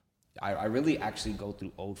 I really actually go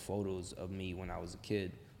through old photos of me when I was a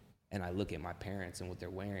kid, and I look at my parents and what they're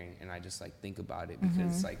wearing, and I just like think about it, because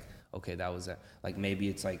it's like, okay, that was like maybe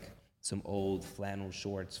it's like some old flannel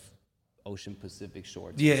shorts, Ocean Pacific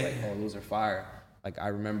shorts. Yeah. It's like, oh, those are fire. Like I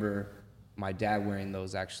remember my dad wearing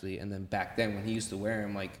those actually, and then back then when he used to wear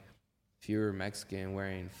them, like if you're Mexican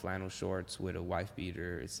wearing flannel shorts with a wife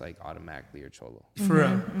beater, it's like automatically you're cholo. For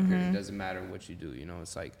real. It doesn't matter what you do,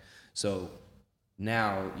 it's like, so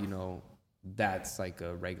now, that's like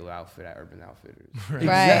a regular outfit at Urban Outfitters. Right,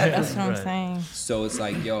 Exactly. that's what I'm Right. saying. So it's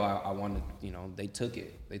like, yo, I want to, they took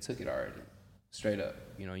it already, straight up.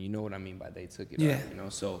 You know what I mean by they took it Yeah.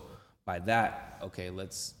 already, So by that, okay,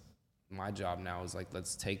 my job now is like,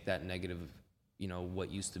 let's take that negative,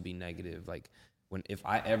 what used to be negative. Like if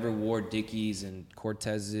I ever wore Dickies and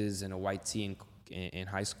Cortezes and a white tee in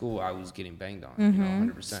high school, I was getting banged on,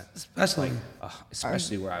 100%.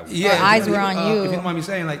 Especially Where I was. Yeah, eyes were on you. If you don't mind me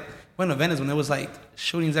saying, like, went to Venice when there was like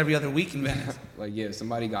shootings every other week in Venice. Like, yeah,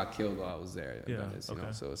 somebody got killed while I was there at Venice,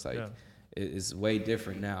 so it's like, it's way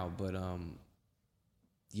different now, but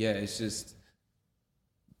yeah, it's just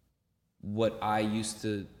what I used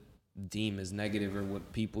to deem as negative, or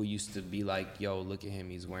what people used to be like, yo, look at him,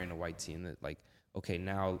 he's wearing a white tee, and like okay,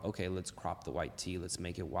 now, let's crop the white tee. Let's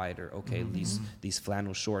make it wider. Okay, these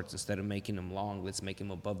flannel shorts, instead of making them long, let's make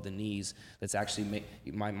them above the knees. Let's actually make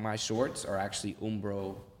my shorts are actually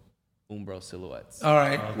Umbro silhouettes. All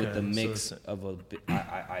right. With the mix of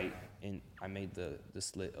I made the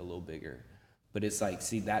slit a little bigger, but it's like,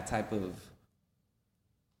 see, that type of,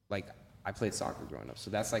 like, I played soccer growing up,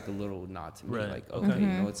 so that's like a little nod to me. Right. Like, okay, you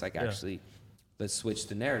know, it's like actually, let's switch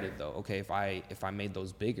the narrative though. Okay, if I made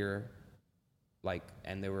those bigger, like,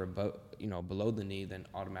 and they were below the knee, then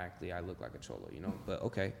automatically I look like a cholo, you know. But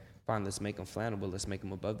okay, fine, let's make them flannel, let's make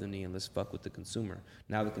them above the knee, and let's fuck with the consumer.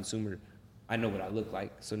 Now the consumer, I know what I look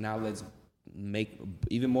like, so now let's make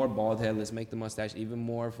even more bald head. Let's make the mustache even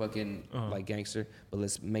more fucking like gangster, but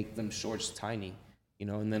let's make them shorts tiny, you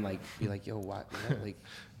know, and then like be like, yo, what, you know, like,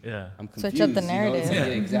 I'm confused. Switch up the narrative. You know?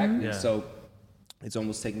 Yeah, exactly. Yeah. So it's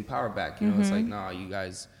almost taking power back, you know. It's like, nah, you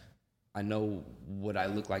guys, I know what I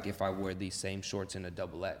look like if I wear these same shorts in a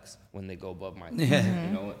XXL when they go above my knee.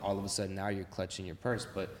 You know, all of a sudden now you're clutching your purse,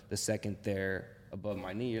 but the second they're above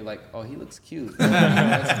my knee, you're like, oh, he looks cute.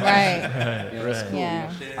 Right. You know, that's cool.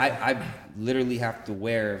 Yeah. You know? I literally have to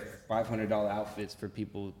wear $500 outfits for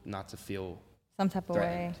people not to feel Some type of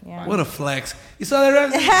way. Yeah. What a flex. You saw that,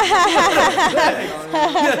 Ramsey?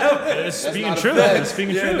 It's speaking true. flex. It's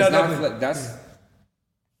speaking Yeah, true. no,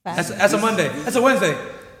 That's a Monday. That's a Wednesday.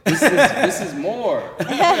 This is more.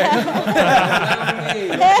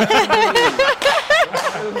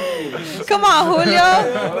 Come on,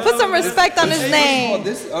 Julio. Put some respect on his name.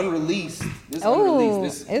 This is unreleased. Oh,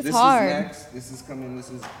 it's hard. Is next. This is coming.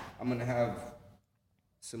 I'm gonna have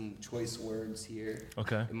some choice words here.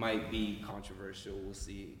 Okay. It might be controversial. We'll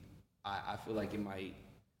see. I feel like it might.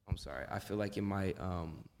 I'm sorry. I feel like it might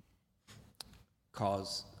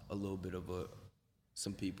cause a little bit of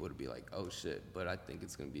some people to be like, oh shit. But I think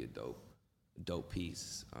it's gonna be a dope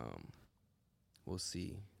piece. We'll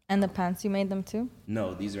see. And the pants, you made them too?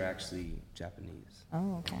 No, these are actually Japanese.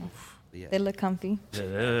 Oh, okay. Yeah. They look comfy. Yeah,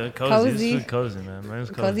 they're Cozy. It's cozy, man.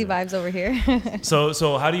 Mine's Cozy vibes over here.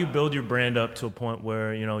 So how do you build your brand up to a point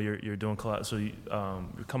where you're doing so you're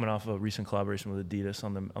coming off a recent collaboration with Adidas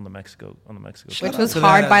on the Mexico Which was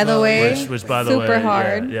hard, by the way. Which by the way, super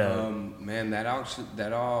hard. Yeah. Man, that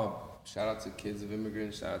all. Shout out to Kids of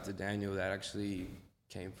Immigrants. Shout out to Daniel. That actually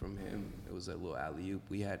came from him. It was a little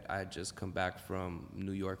alley-oop. I had just come back from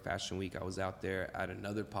New York Fashion Week. I was out there at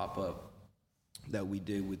another pop-up that we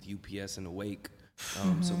did with UPS and Awake.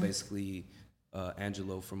 So basically,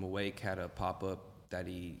 Angelo from Awake had a pop-up that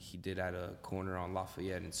he did at a corner on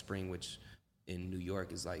Lafayette and Spring, which in New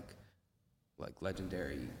York is like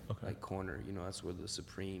legendary like corner. You know, that's where the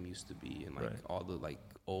Supreme used to be and like all the like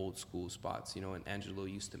old school spots. You know, and Angelo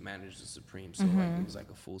used to manage the Supreme, so like it was like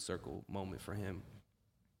a full circle moment for him.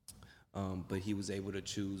 But he was able to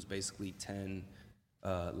choose basically 10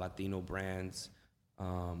 Latino brands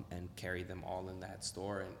and carry them all in that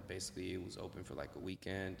store. And basically it was open for like a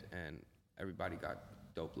weekend and everybody got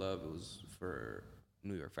dope love. It was for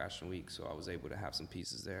New York Fashion Week, so I was able to have some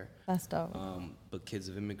pieces there. That's dope. But Kids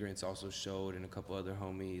of Immigrants also showed, and a couple other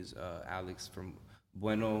homies, Alex from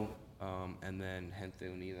Bueno, and then Gente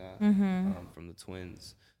Unida from the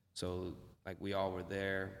Twins. So like we all were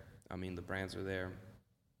there. I mean, the brands were there.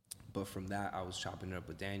 But from that, I was chopping it up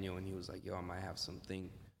with Daniel, and he was like, yo, I might have something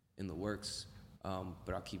in the works,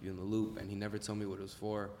 but I'll keep you in the loop. And he never told me what it was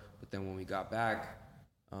for. But then when we got back,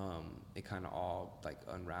 it kind of all like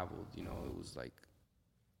unraveled. You know, it was like,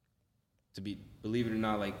 believe it or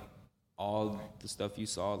not, like all the stuff you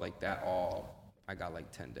saw, like that I got like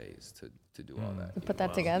 10 days to do all that. To put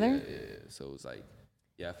that together? Yeah. So it was like,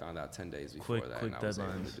 I found out 10 days before that, and I was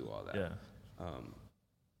able to do all that. Yeah.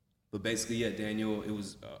 But basically, Daniel, it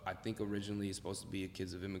was, I think originally it's supposed to be a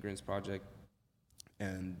Kids of Immigrants project,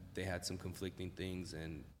 and they had some conflicting things,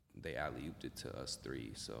 and they alley-ooped it to us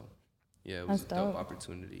three. So, it was That's a dope dope.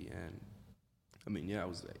 opportunity, and I mean, I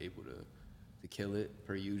was able to kill it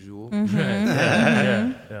per usual.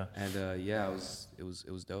 Yeah. And it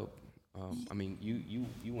was dope. I mean, you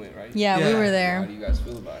went, right? Yeah, we were there. How do you guys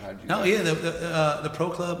feel about it? How did you? No, guys the Pro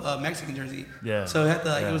Club Mexican jersey. Yeah. So it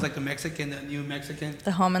had it was like the new Mexican.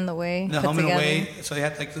 The home and the way. The put home and together. away. So they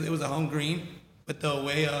had it was a home green, but the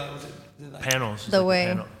away was it like, Panels. The way.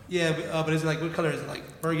 Panel. Yeah, but it's like, what color is it?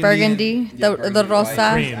 Like burgundy. Burgundy. The burgundy, rosa.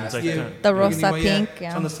 white. Cream. It's like Yeah, The burgundy rosa white, pink, It's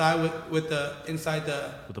yeah. on the side with the inside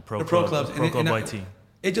With the Pro clubs. Pro Club white tee.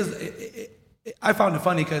 It just I found it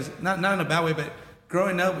funny because not in a bad way, but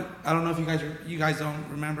growing up, I don't know if you guys don't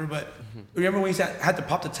remember, but remember when you had to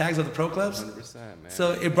pop the tags of the Pro Clubs? 100%, man.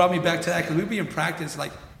 So it brought me back to that because we'd be in practice,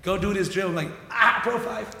 like, go do this drill, I'm like, Pro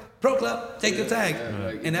 5. Pro Club, take the tag.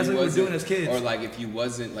 Like, and that's what we were doing as kids. Or like if you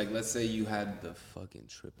wasn't, like let's say you had the fucking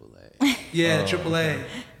AAA. Yeah, AAA.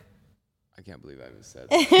 I can't believe I even said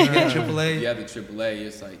that. AAA. You have the AAA,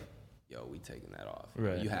 it's like, yo, we taking that off.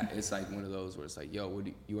 Right. It's like one of those where it's like, yo,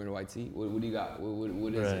 you wearing a white tee? What do you got?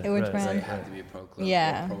 What is Right. it? Which It's brand? like, it have to be a Pro Club,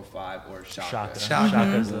 Yeah. or Pro 5, or Shaka.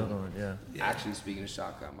 Shaka's the other one, yeah. Actually, speaking of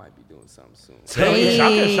Shaka, I might be doing something soon.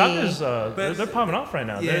 Hey. Shaka's they're popping off right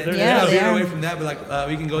now. Yeah, They're Yeah, veer they are. away from that, but like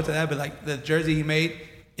we can go to that. But like the jersey he made,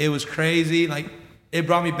 it was crazy. Like it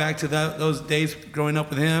brought me back to those days growing up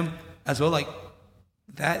with him as well. Like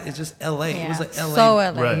that is just LA. Yeah. It was like LA. So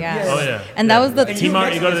LA, Right. yeah. Oh, yeah. And that was the And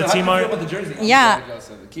T-Mart, you go to the so how do you T-Mart? feel about the jersey? Yeah.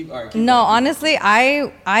 Keep No, going. honestly,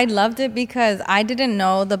 I loved it because I didn't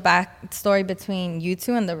know the backstory between you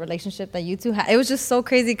two and the relationship that you two had. It was just so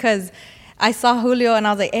crazy because I saw Julio and I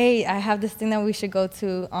was like, hey, I have this thing that we should go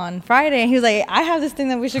to on Friday. And he was like, I have this thing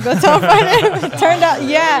that we should go to on Friday. It turned out,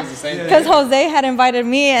 yeah, because Jose had invited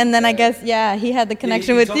me, and then I guess, he had the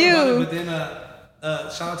connection with told me about it, you. but then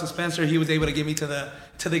shout out to Spencer. He was able to get me to the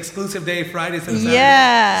exclusive day Friday to the Saturday.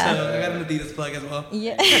 Yeah. So I got an Adidas plug as well.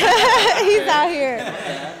 Yeah, he's out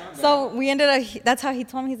here. So we ended up, that's how he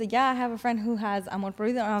told me. He's like, yeah, I have a friend who has Amor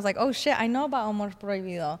Prohibido. And I was like, oh shit, I know about Amor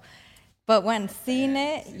Prohibido. But when seeing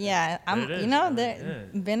it, I'm, There it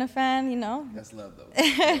is. been a fan, That's love though.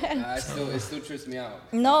 It still trips me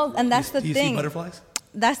out. No, and that's the Do you thing. see butterflies?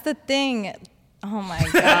 That's the thing. Oh my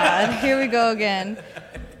God, here we go again.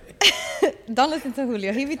 Don't listen to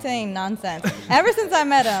Julio. He be saying nonsense. Ever since I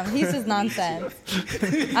met him, he's just nonsense.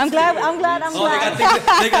 I'm glad.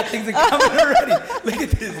 They got things in common already. Look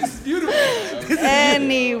at this. This is beautiful.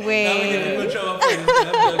 Anyway. Now we get to show up.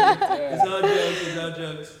 It's all jokes. It's all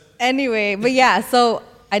jokes. Anyway, but yeah, so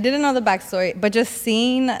I didn't know the backstory, but just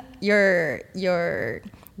seeing the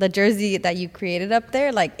jersey that you created up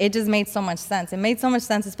there, like it just made so much sense. It made so much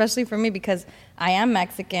sense, especially for me because I am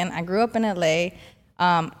Mexican. I grew up in LA,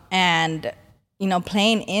 and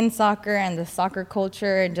playing in soccer and the soccer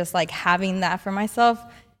culture and just like having that for myself.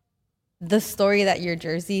 The story that your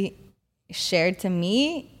jersey shared to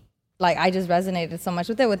me, like I just resonated so much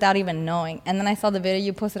with it without even knowing. And then I saw the video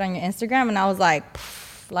you posted on your Instagram, and I was like,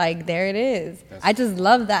 like there it is. I just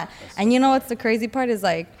love that. And you know what's the crazy part is,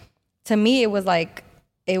 like, to me it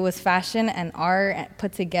was fashion and art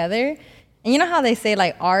put together. And you know how they say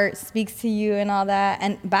like art speaks to you and all that.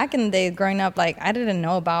 And back in the day, growing up, like I didn't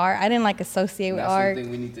know about art. I didn't like associate with That's art.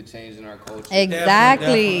 something we need to change in our culture.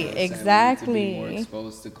 Exactly, Definitely. exactly. We need to be more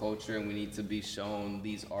exposed to culture, and we need to be shown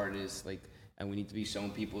these artists, and we need to be shown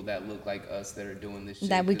people that look like us that are doing this shit.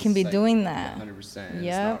 That we 'cause can be it's doing that. 100%. It's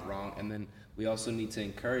Yep. not wrong. And then we also need to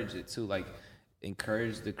encourage it too, like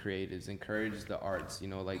encourage the creatives, encourage the arts.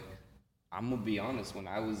 Like I'm gonna be honest. When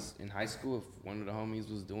I was in high school, if one of the homies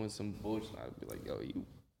was doing some bullshit, I'd be like, "Yo, you."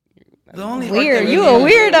 The only Weird. art that You we a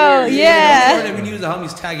use- weirdo. The Yeah. art that we use the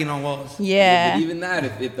homies tagging on walls. Yeah. But even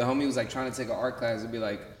that, if the homie was like trying to take an art class, it'd be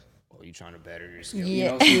like, "Oh, you trying to better your skills?"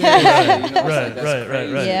 Yeah. It's like, Right, that's right,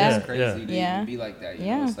 crazy. right. Yeah. That's crazy to Yeah. even be like that.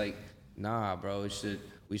 Yeah. It's like, nah, bro.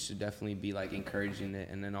 We should definitely be like encouraging it,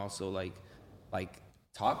 and then also like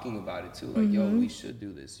talking about it too. Like, yo, we should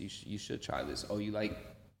do this. You should try this. Oh, you like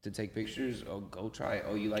to take pictures? Oh, go try it.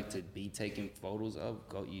 Oh, you like to be taking photos of?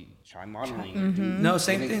 Go, you try modeling. No,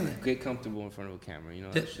 same thing. Get comfortable in front of a camera.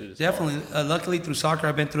 That shit is Definitely. Luckily, through soccer,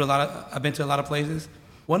 I've been to a lot of places.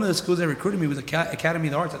 One of the schools that recruited me was Academy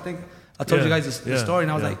of the Arts. I think I told you guys the story,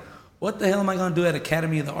 and I was like, "What the hell am I gonna do at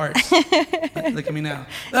Academy of the Arts?" Look at me now.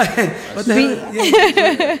 What the hell?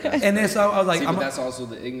 Yeah. And then so I was like, See, but that's also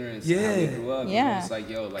the ignorance. Yeah. How we grew up. Yeah. It's like,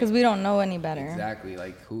 yo, like, Because we don't know any better. exactly.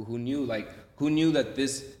 Like, who knew? Like, who knew that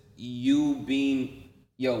you being,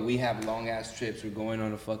 yo, we have long ass trips. We're going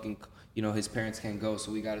on a fucking, his parents can't go,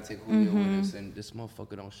 so we gotta take Julio with us, and this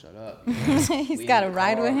motherfucker don't shut up. He's got to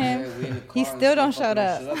ride with him. He still don't shut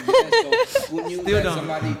up. Yeah, so who knew Still that don't.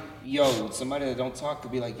 somebody that don't talk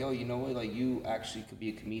could be like, yo, you know what? Like, you actually could be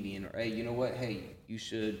a comedian, or hey, you know what? Hey, you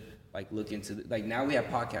should like look into like now we have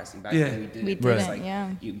podcasting. Back then we didn't. We It's didn't, like, yeah.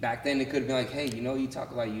 Back then it could have been like, hey, you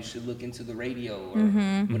talk a lot. You should look into the radio or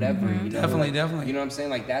whatever. Definitely. You know what I'm saying?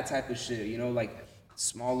 Like that type of shit. Like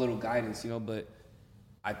small little guidance. But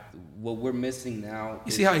what we're missing now.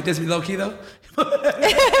 You see how he does me low key though?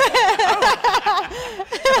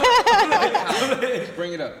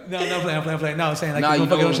 Bring it up. No, I'm playing. No, I'm saying like, Nah,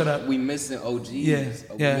 motherfucker don't shut up. we missing OGs. Yeah,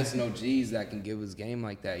 We're yeah. missing OGs that can give us game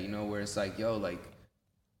like that. Where it's like, yo,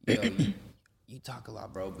 you talk a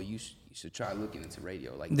lot, bro, but you should try looking into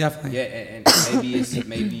radio. Like, Definitely. Yeah, and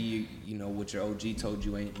maybe what your OG told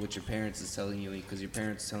you ain't what your parents is telling you, because your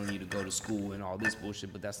parents is telling you to go to school and all this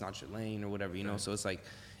bullshit, but that's not your lane or whatever. So it's like,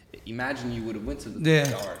 imagine you would have went to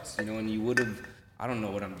the arts, you know, and you would have, I don't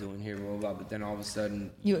know what I'm doing here, blah, blah, but then all of a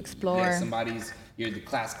sudden you explore. You're the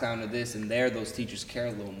class clown of this, and those teachers care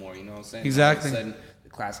a little more, you know what I'm saying? Exactly. All of a sudden, the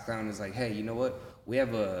class clown is like, hey, you know what? We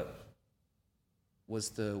have what's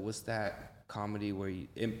that comedy where you,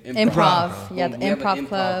 improv. Yeah, the improv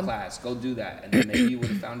club. Class. Go do that. And then maybe you would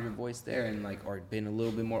have found your voice there and like, or been a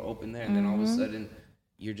little bit more open there. And then all of a sudden,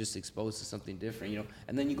 you're just exposed to something different, you know?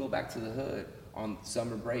 And then you go back to the hood on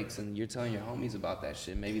summer breaks and you're telling your homies about that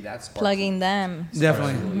shit. Maybe that's plugging them.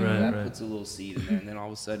 Definitely. That puts a little seed in there. And then all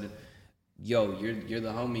of a sudden, yo, you're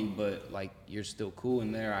the homie, but like you're still cool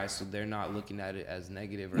in their eyes, so they're not looking at it as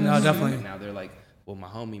negative. Or no, definitely. Now they're like, well,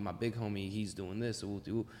 my big homie, he's doing this, so we'll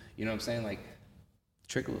do. You know what I'm saying? Like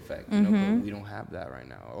trickle effect. You know, but we don't have that right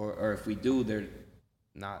now. Or if we do, they're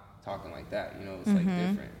not talking like that. You know, it's like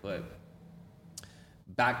different. But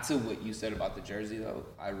back to what you said about the jersey, though,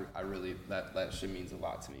 I really that shit means a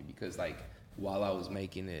lot to me because like while I was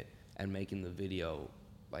making it and making the video,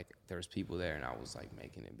 like there's people there and I was like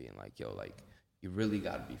making it being like, yo, like you really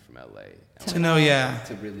got to be from LA to know,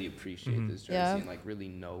 to really appreciate this jersey and like really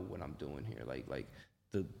know what I'm doing here. Like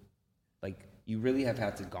you really have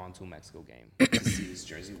had to gone to a Mexico game to see this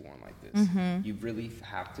jersey worn like this. You really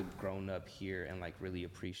have to grown up here and like really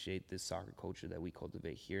appreciate this soccer culture that we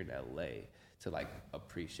cultivate here in LA to like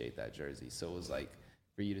appreciate that jersey. So it was like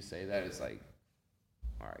for you to say that, it's like,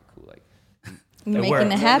 all right, cool, like. You're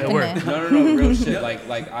making it happen. No, real shit.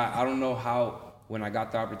 Like I don't know how when I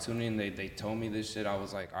got the opportunity and they told me this shit, I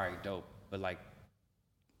was like, all right, dope. But like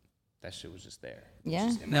that shit was just there.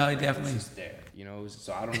 Yeah. No, it definitely was just there. You know,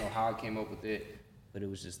 so I don't know how I came up with it, but it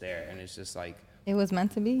was just there, and it's just like it was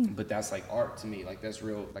meant to be. But that's like art to me. Like that's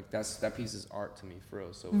real. Like that piece is art to me for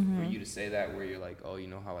real. So for you to say that, where you're like, oh, you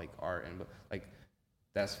know how like art and but like.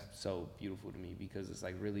 That's so beautiful to me because it's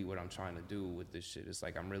like really what I'm trying to do with this shit. It's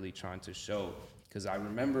like I'm really trying to show because I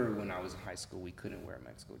remember when I was in high school, we couldn't wear a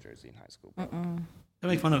Mexico jersey in high school. Bro. They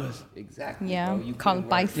make fun of us. Exactly. Yeah. Bro. You called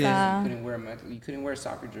Baisa. You couldn't wear a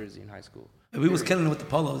soccer jersey in high school. We was killing it with the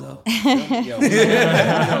polos though. Yo,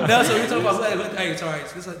 no, so we talking about hey, sorry,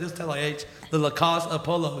 this tell like age the Lacoste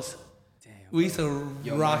polos. We used to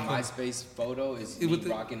rock my MySpace photo is me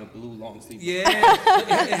rocking a blue long sleeve. Yeah,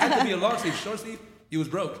 it had to be a long sleeve. Short sleeve, you was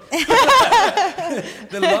broke.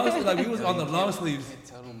 The long sleeve, like we was on the long sleeves.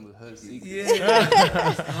 Tell them the hood secret.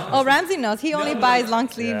 Yeah. Oh, Ramsey knows. He only buys long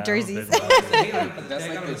sleeve jerseys. That's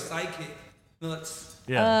like the sidekick. Nuts.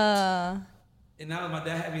 Yeah. And now my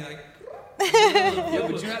dad had me like. Yeah,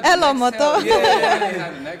 but you had Hello, Moto. Yeah,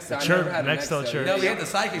 the chirp, Nextel chirp. No, we had the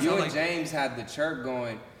sidekick. You and James had the chirp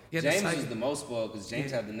going. James was the most spoiled because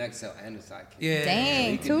James had the Nextel and the sidekick. Yeah.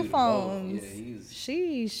 Dang, two phones. Yeah,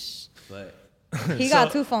 Sheesh. But he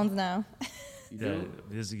got two phones now. you do?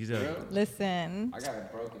 Listen. I got a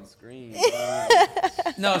broken screen.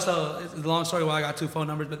 No, so it's a long story why I got two phone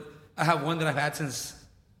numbers, but I have one that I've had since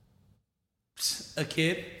a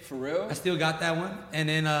kid. For real? I still got that one, and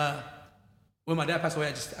then when my dad passed away,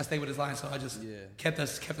 I stayed with his line, so I just kept the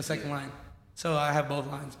second line. So I have both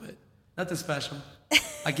lines, but nothing special.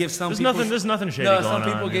 I give some people. There's nothing shady no, going some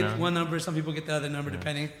people on, get one number, some people get the other number,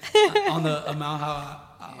 depending on the amount how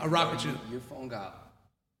I rock with you. Your phone got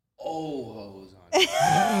old hoes on it.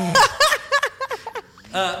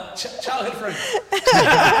 Childhood friend.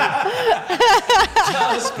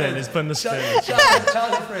 Spin. He's putting the spin.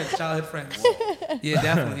 Childhood friends. Yeah,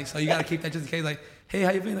 definitely. So you gotta keep that just in case. Like, hey,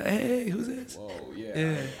 how you been? Like, hey, who's this? Whoa,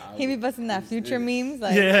 yeah. He be busting that future memes.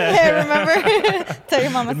 Like, Yeah. hey, remember? Tell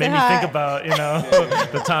your mama It say made me hi. think about,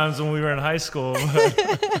 the times when we were in high school.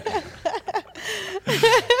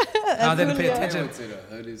 I didn't pay I attention. went to the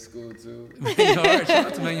hooded school too. Manual Arts. Shout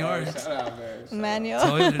out to Manual Arts. Shout out, man. Manual.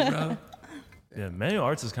 Told you, bro. Yeah, Manual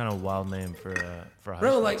Arts is kind of a wild name for high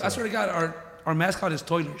Bro, school. like, too. I swear to God, our mascot is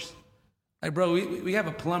Toilers. Like, bro, we have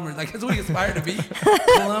a plumber. Like, that's what we aspire to be.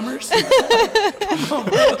 Plumbers. Come on,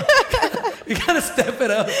 bro. We gotta step it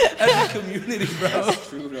up as a community, bro. That's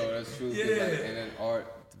true, though. That's true. Yeah. Like, and then art,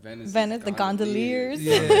 Venice, The gondoliers.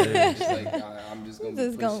 Yeah. Just like, I'm just gonna be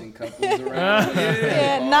Just go- pushing couples around.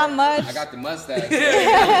 Yeah, not much. I got the mustache. So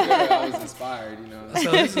I was inspired, you know.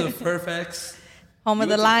 So this is a Perfex. Home of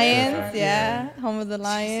You the went to Lions. Fairfax? Yeah. Home of the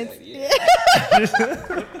Lions. Yeah.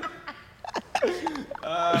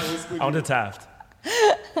 I went to Taft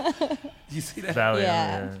You see that? Valley.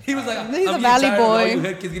 Yeah. He was like, He's a I'm valley getting tired of all boy. you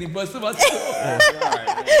head kids getting busted by school.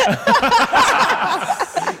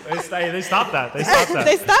 They stopped that. They stopped that.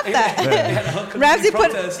 They stopped that.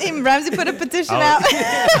 Ramsey put a petition out.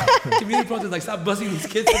 Community protest, like, stop busting these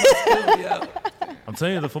kids from school. Yeah. I'm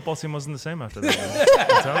telling you, the football team wasn't the same after that.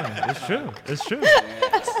 I'm telling you, it's true. It's true.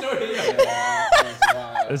 That's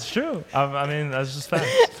wild. It's true. I mean, that's just facts.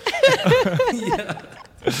 Yeah.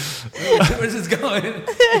 Where's this going?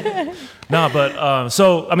 No, but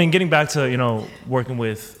so I mean, getting back to working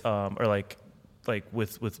with or like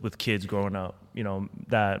with kids growing up,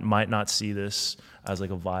 that might not see this as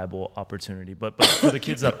like a viable opportunity, but for the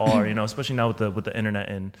kids that are, especially now with the internet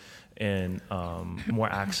and more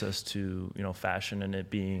access to fashion and it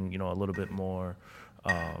being a little bit more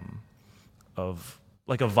of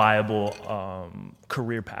like a viable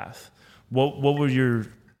career path. What would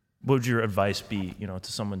your advice be,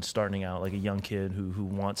 to someone starting out, like a young kid who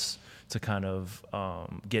wants to kind of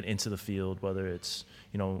get into the field, whether it's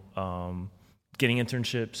getting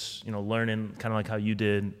internships, learning kind of like how you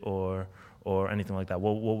did, or anything like that?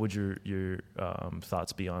 What would your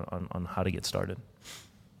thoughts be on how to get started?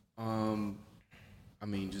 I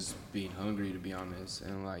mean, just being hungry, to be honest,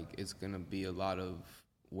 and like it's gonna be a lot of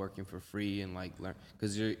working for free and like learn,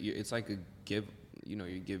 because it's like you're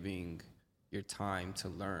giving your time to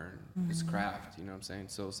learn this craft. You know what I'm saying?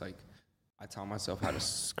 So it's like I taught myself how to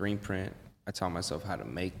screen print. I taught myself how to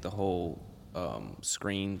make the whole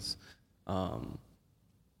screens.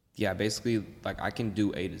 Basically, like I can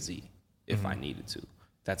do A to Z if I needed to.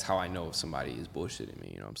 That's how I know if somebody is bullshitting me.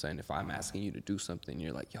 You know what I'm saying? If I'm asking you to do something,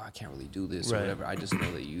 you're like, yo, I can't really do this or whatever. I just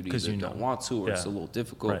know that you either don't want to or it's a little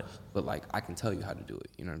difficult. But like I can tell you how to do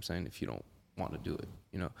it. You know what I'm saying? If you don't want to do it,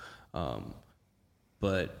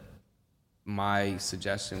 But my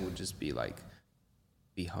suggestion would just be like,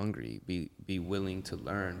 be hungry, be willing to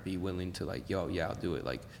learn, be willing to like, yo, yeah, I'll do it.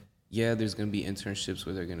 Like, yeah, there's gonna be internships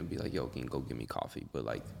where they're gonna be like, yo, can you go get me coffee? But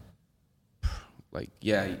like,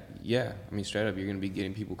 yeah. I mean, straight up, you're gonna be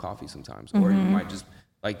getting people coffee sometimes, or you might just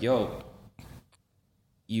like, yo,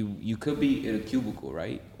 you could be in a cubicle,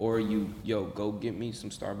 right? Or go get me some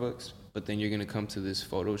Starbucks, but then you're gonna come to this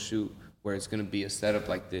photo shoot where it's gonna be a setup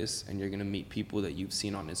like this, and you're gonna meet people that you've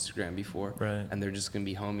seen on Instagram before, right? And they're just gonna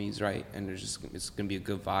be homies, right? And it's gonna be a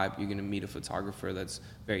good vibe. You're gonna meet a photographer that's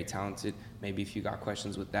very talented. Maybe if you got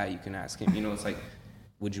questions with that, you can ask him. It's like,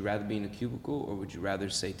 would you rather be in a cubicle, or would you rather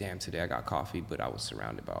say, damn, today I got coffee, but I was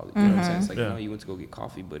surrounded by all the, you know what I'm saying? It's like, you went to go get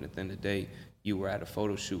coffee, but at the end of the day, you were at a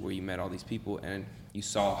photo shoot where you met all these people, and you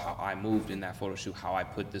saw how I moved in that photo shoot, how I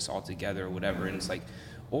put this all together or whatever, and it's like,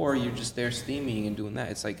 or you're just there steaming and doing that.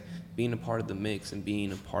 It's like being a part of the mix and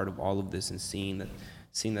being a part of all of this and seeing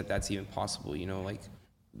that that's even possible, like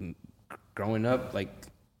growing up, like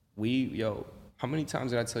how many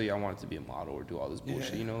times did I tell you I wanted to be a model or do all this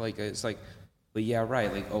bullshit, like it's like, but yeah,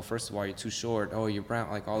 right, like, oh, first of all, you're too short, oh, you're brown,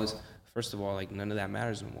 like all this. First of all, like none of that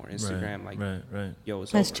matters anymore. Instagram, right. Yo,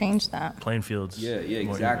 it's Let's over. change that. Playing fields. Yeah,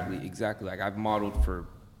 exactly. Like I've modeled for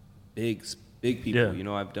big people.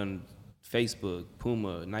 Yeah. I've done Facebook,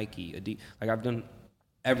 Puma, Nike, Adidas. Like I've done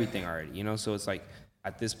everything already. So it's like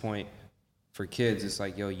at this point, for kids, it's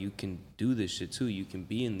like, yo, you can do this shit too. You can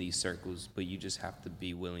be in these circles, but you just have to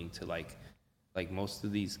be willing to like most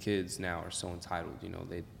of these kids now are so entitled.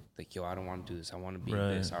 They like, yo, I don't want to do this. I want to be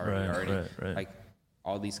this. I already. Right. Like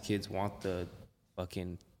all these kids want the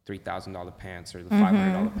fucking $3,000 pants or the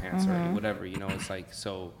 $500 pants or whatever. It's like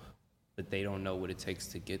so. But they don't know what it takes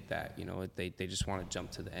to get that, they just want to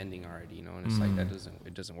jump to the ending already, and it's like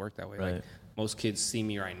it doesn't work that way. Right. Like most kids see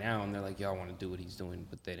me right now and they're like, yo, I want to do what he's doing,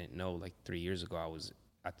 but they didn't know like 3 years ago I was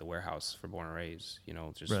at the warehouse for Born and Raised,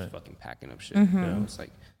 just fucking packing up shit. It's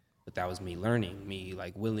like, but that was me learning, me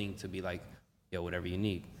like willing to be like, yo, whatever you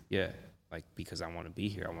need, like because I want to be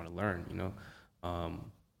here, I want to learn,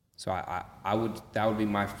 So that would be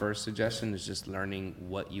my first suggestion, is just learning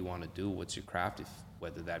what you want to do, what's your craft,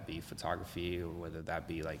 whether that be photography or whether that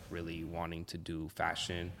be like really wanting to do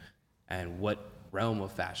fashion, and what realm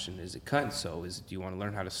of fashion is it cut and sew? Do you want to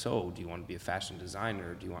learn how to sew? Do you want to be a fashion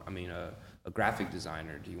designer? Do you want, a graphic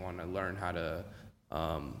designer? Do you want to learn how to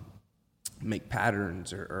make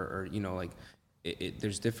patterns or like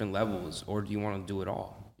there's different levels, or do you want to do it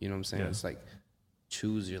all? You know what I'm saying? Yeah. It's like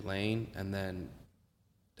choose your lane and then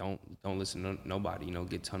don't listen to nobody,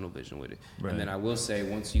 get tunnel vision with it. Right. And then I will say,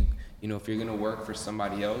 once you if you're gonna work for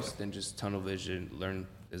somebody else, then just tunnel vision, learn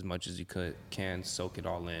as much as you can, soak it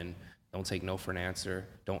all in. Don't take no for an answer.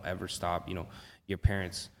 Don't ever stop. Your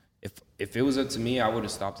parents, if it was up to me, I would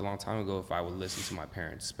have stopped a long time ago if I would listen to my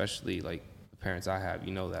parents, especially like the parents I have,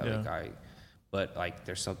 that but like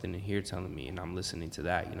there's something in here telling me and I'm listening to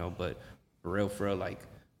that, but for real, like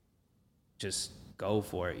just go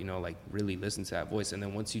for it, like really listen to that voice. And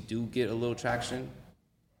then once you do get a little traction,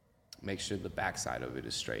 make sure the backside of it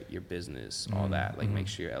is straight, your business, all that, like make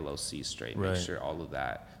sure your LLC is straight, make sure all of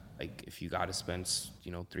that, like if you got to spend,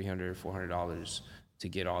 $300, $400 to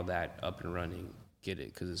get all that up and running, get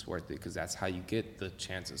it because it's worth it, because that's how you get the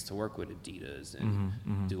chances to work with Adidas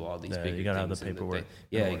and do all these bigger things. You gotta have the paperwork.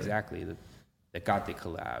 Exactly. The Gate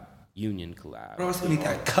collab, Union collab. Bro, I still need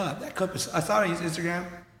that cup. That cup is. I saw it on his Instagram.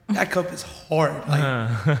 That cup is hard. Like, no,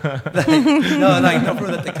 for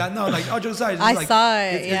that the cup. No, like, all jokes aside, I saw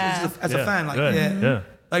it. As a fan, like, yeah.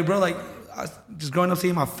 Like, bro, like, I was just growing up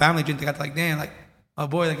seeing my family drink. I got like, damn, like, my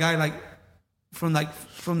boy, the guy, like, from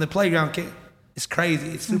the playground, kid. It's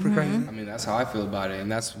crazy. It's super crazy. I mean, that's how I feel about it, and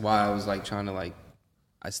that's why I was like trying to like.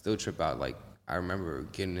 I still trip out. Like, I remember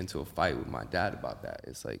getting into a fight with my dad about that.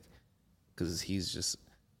 It's like, because he's just.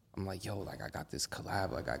 I'm like, yo, like I got this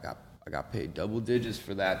collab. Like I got paid double digits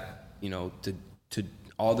for that. You know, to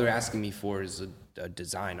all they're asking me for is a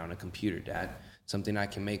design on a computer, Dad. Something I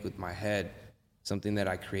can make with my head. Something that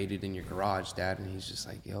I created in your garage, Dad. And he's just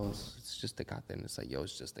like, yo, it's just the Gate. And it's like, yo,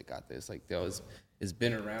 it's just the Gate. It's like, yo, it's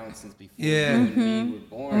been around since before you and me were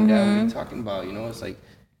born, Dad. What are you talking about? You know, it's like,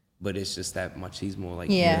 but it's just that machismo. Like,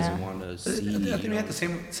 he doesn't want to see. I think we have the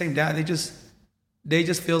same dad. They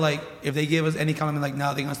just feel like if they give us any compliment, like,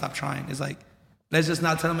 no, they're gonna stop trying. It's like, let's just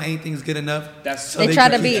not tell them anything's good enough. That's so they try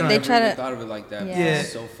to be. I They try to. Thought of it like that. Yeah.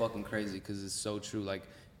 It's so fucking crazy because it's so true. Like,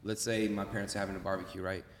 let's say my parents are having a barbecue,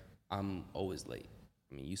 right? I'm always late.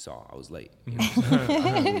 I mean, you saw I was late. You know?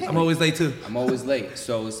 I'm always late too. I'm always late.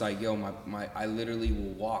 So it's like, yo, I literally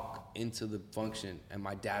will walk into the function and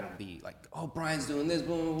my dad will be like, oh, Brian's doing this,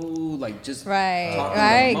 boom, boom, boom, like just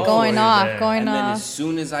right, going off. And then as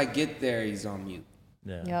soon as I get there, he's on mute.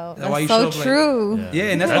 Yeah. Yo, that's so true.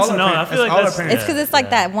 Yeah, and that's all our parents. I feel like that's it's because it's like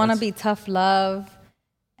that wanna be tough love.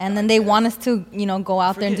 And then they want us to, go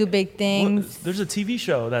out there and do big things. There's a TV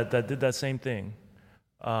show that did that same thing.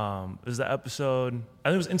 It was the episode, I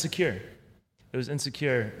think it was Insecure. It was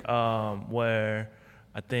Insecure, where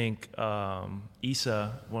I think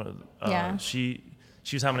Issa, she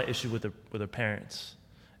was having an issue with her parents,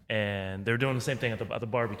 and they were doing the same thing at the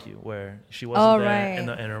barbecue where she wasn't there,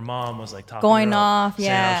 and her mom was like talking going her up, off,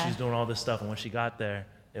 saying how she's doing all this stuff, and when she got there,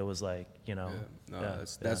 it was like,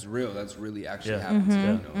 that's real. That's really actually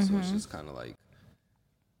happened. So it's just kind of like,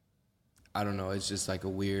 I don't know. It's just like a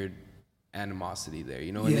weird animosity there,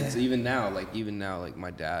 and it's even now, like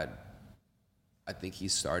my dad, I think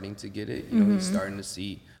he's starting to get it. He's starting to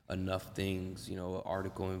see enough things. An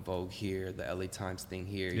article in Vogue here, the LA Times thing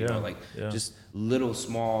here. Just little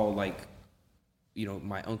small like,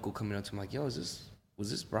 my uncle coming up to him like, yo, was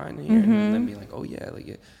this Brian in here? And then being like, oh yeah,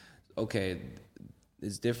 okay,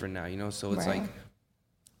 it's different now. So it's like,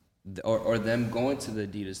 or them going to the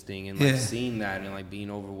Adidas thing and like seeing that and like being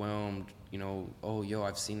overwhelmed. Oh, yo,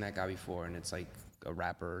 I've seen that guy before, and it's like a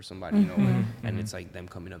rapper or somebody, and it's like them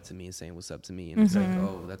coming up to me and saying what's up to me, and it's like,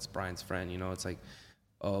 oh, that's Brian's friend, it's like,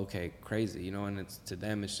 oh, okay, crazy, and it's to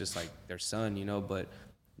them, it's just like their son, but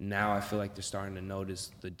now I feel like they're starting to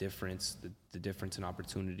notice the difference, the difference in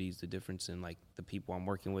opportunities, the difference in like the people I'm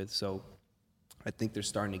working with. So I think they're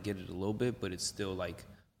starting to get it a little bit, but it's still like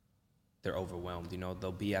they're overwhelmed.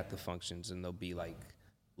 They'll be at the functions and they'll be like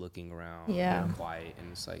looking around, quiet, and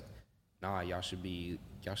it's like, nah, y'all should be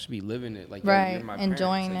living it, like, you're my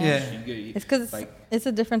enjoying parents. it. It's because it's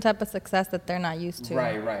a different type of success that they're not used to.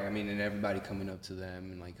 Right. I mean, and everybody coming up to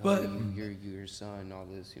them and like, oh, you're your son, all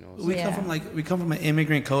this, We come from an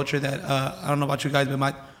immigrant culture that I don't know about you guys, but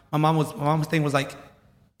my mom's thing was like,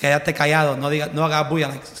 quédate callado, no haga bulla,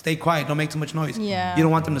 like stay quiet, don't make too much noise. Yeah. You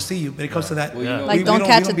don't want them to see you, but it comes to that. Well, like don't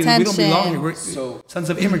catch attention. We don't belong here. We're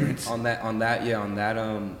sons of immigrants. On that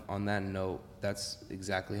note, that's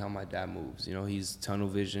exactly how my dad moves. He's tunnel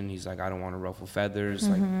vision. He's like, I don't want to ruffle feathers.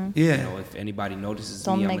 Like, if anybody notices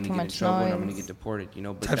me, I'm going to get in trouble and I'm going to get deported.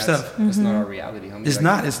 But that's not our reality. Homie. It's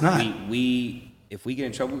not. If we get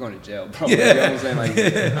in trouble, we're going to jail, bro. You know what I'm saying? Like,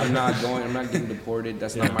 I'm not getting deported.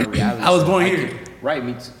 That's not my reality. I was born here. Right,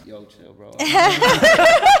 me too. Yo, chill, bro.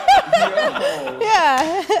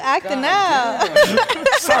 Acting out.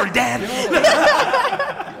 Sorry, Dad.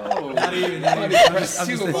 Not even.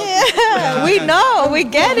 We know. We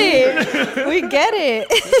get it.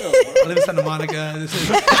 I live in Santa Monica.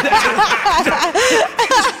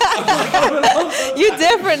 You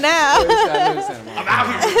different now. I'm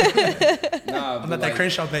out here. Nah, I'm not that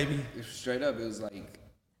Crenshaw baby. Straight up, it was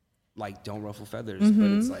like don't ruffle feathers,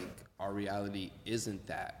 but it's like our reality isn't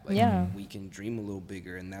that. Like, we can dream a little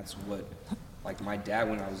bigger, and that's what. Like my dad,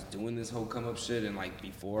 when I was doing this whole come up shit, and like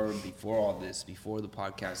before all this, before the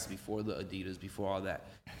podcast, before the Adidas, before all that,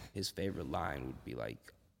 his favorite line would be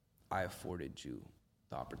like, "I afforded you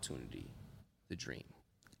the opportunity, the dream."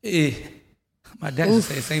 My dad used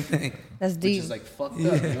to say the same thing. That's deep. Which is like fucked up, you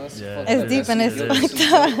know? It's fucked up. It's deep and it's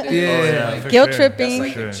fucked up. Yeah. Guilt tripping.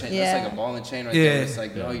 That's like, that's like a ball and chain right Yeah. there. It's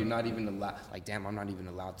like, no, you're not even allowed. Like, damn, I'm not even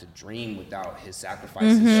allowed to dream without his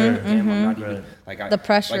sacrifices. Damn, I'm not even like the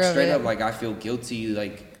pressure like straight of up. it. Like I feel guilty,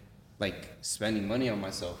 like spending money on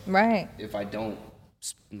myself. Right. If I don't,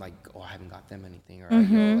 like, oh, I haven't got them anything, or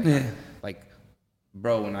you know, like,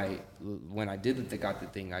 bro, when I got the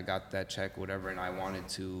thing, I got that check, whatever, and I wanted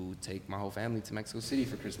to take my whole family to Mexico City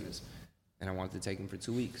for Christmas, and I wanted to take them for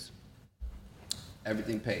 2 weeks.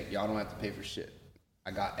 Everything paid. Y'all don't have to pay for shit. I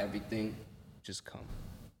got everything. Just come,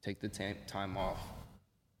 take the time off,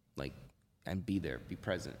 like, and be there, be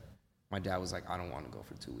present. My dad was like, I don't want to go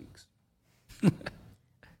for 2 weeks.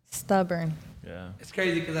 Stubborn. Yeah. It's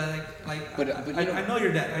crazy because I But I know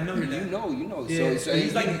your dad. I know your dad. You know. Yeah. So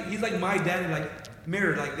he's like my dad, like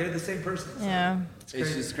mirror. Like they're the same person. So Yeah.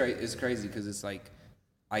 It's just crazy. It's crazy because it's like,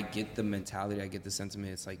 I get the mentality, I get the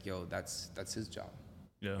sentiment. It's like, yo, that's his job.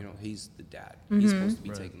 Yeah. You know, he's the dad. He's supposed to be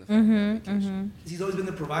taking the family on vacation. He's always been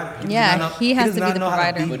the provider. He has to be the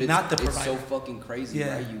provider. But not the it's provider. so fucking crazy,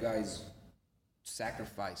 Yeah. right? You guys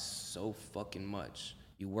sacrifice so fucking much.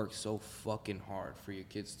 You work so fucking hard for your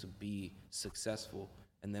kids to be successful.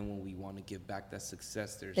 And then when we want to give back that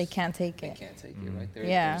success, They can't take they it. can't take it, right?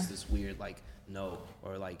 Yeah. There's this weird, like, no,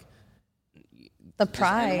 or like, The just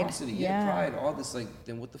pride. animosity, Yeah. pride, all this, like,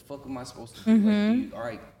 then what the fuck am I supposed to do? Like, all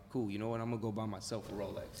right, cool, you know what, I'm gonna go buy myself a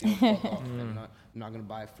Rolex. You know, fuck off. I'm not gonna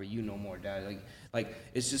buy it for you no more, Dad. Like,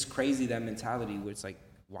 it's just crazy, that mentality where it's like,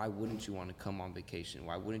 why wouldn't you want to come on vacation?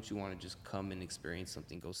 Why wouldn't you want to just come and experience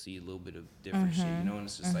something, go see a little bit of different shit, you know? And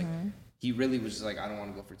it's just like, he really was just like, I don't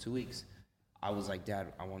want to go for 2 weeks. I was like,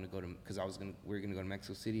 Dad, I want to go to, because we were gonna go to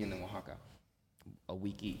Mexico City and then Oaxaca, a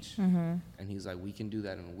week each. And he's like, we can do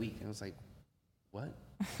that in a week. And I was like, what?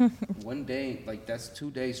 One day, like, that's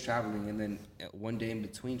 2 days traveling, and then 1 day in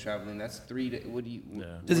between traveling, that's 3 days. What do you?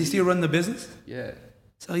 Does he still run the business? Yeah.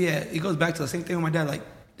 So yeah, it goes back to the same thing with my dad. Like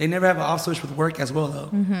they never have an off switch with work as well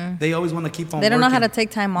though. They always want to keep on. They don't know how to working.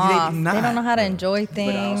 take time They off. do They not. don't know how to enjoy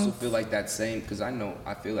things. But I also feel like that same, because I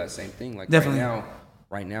feel that same thing. Like, Definitely.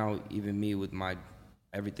 right now, even me with my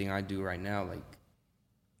everything I do right now, like,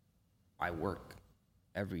 I work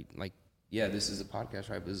this is a podcast,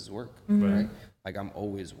 right? But this is work, right? Like, I'm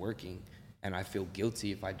always working, and I feel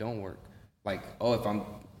guilty if I don't work. Like, oh,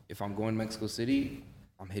 if I'm going to Mexico City,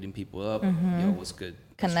 I'm hitting people up. Yo, what's good?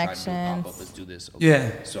 Let's try to do a Connections. pop-up. Let's do this. Okay.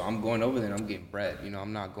 Yeah. So I'm going over there and I'm getting bread. You know,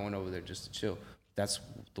 I'm not going over there just to chill. That's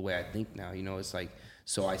the way I think now. You know, it's like,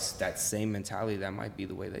 so that same mentality, that might be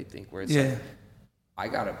the way they think, where it's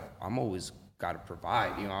like, I'm always gotta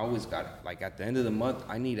provide. You know, I always got, like, at the end of the month,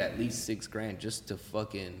 I need at least $6,000 just to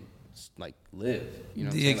fucking, like, live. You know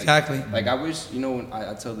what I'm saying? Exactly. Like, I wish, you know, when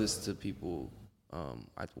I tell this to people,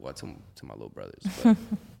 I tell to my little brothers, but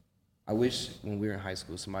I wish when we were in high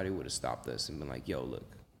school, somebody would have stopped us and been like, yo,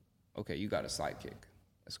 look, okay, you got a sidekick.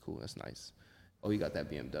 That's cool, that's nice. Oh, you got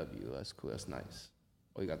that BMW. That's cool, that's nice.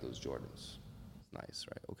 Oh, you got those Jordans. Nice,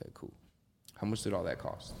 right? Okay, cool. How much did all that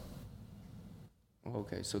cost? Oh,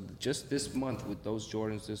 okay, so just this month with those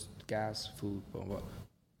Jordans, this gas, food, blah, blah,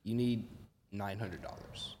 you need $900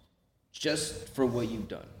 just for what you've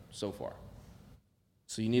done so far.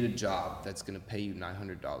 So you need a job that's gonna pay you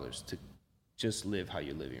 $900 to just live how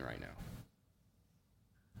you're living right now.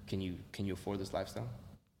 Can you afford this lifestyle?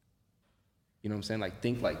 You know what I'm saying? Like,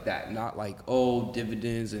 think like that, not like, oh,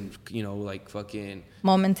 dividends and, you know, like fucking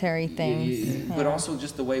Momentary things. But also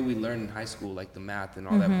just the way we learn in high school, like the math and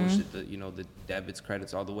all that bullshit, the debits,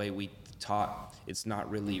 credits, all the way we taught, it's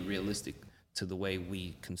not really realistic to the way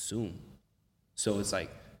we consume. So it's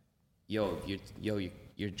like, your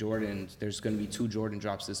Jordans, there's gonna be 2 Jordan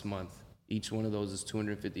drops this month. Each one of those is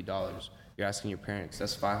 $250. You're asking your parents,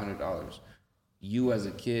 that's $500. You as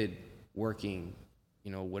a kid working,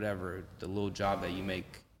 you know, whatever, the little job that you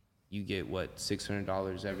make, you get what,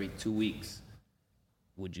 $600 every 2 weeks.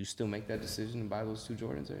 Would you still make that decision and buy those 2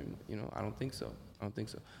 Jordans? You know, I don't think so.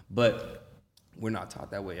 But we're not taught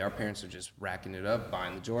that way. Our parents are just racking it up,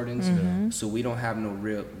 buying the Jordans. So we don't have no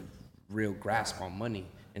real grasp on money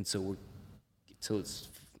until it's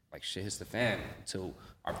like shit hits the fan. Until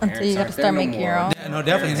our parents Until you aren't gotta there start no making more. your own. Yeah, no,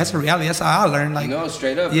 definitely. That's a reality. That's how I learned. Like, No,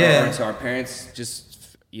 straight up. Yeah. Bro. Until our parents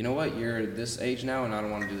just, you know what, you're this age now and I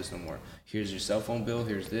don't want to do this no more. Here's your cell phone bill,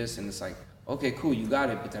 here's this, and it's like, okay, cool, you got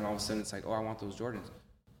it, but then all of a sudden it's like, oh, I want those Jordans.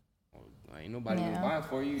 Well, ain't nobody gonna buy it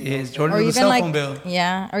for you. yeah, it's Jordan Or with a even cell like, phone bill.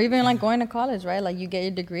 yeah, or even like going to college, right? Like you get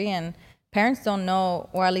your degree and parents don't know,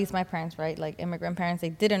 or at least my parents, right? Like immigrant parents, they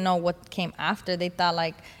didn't know what came after. They thought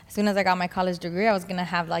like as soon as I got my college degree, I was gonna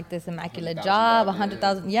have like this immaculate job,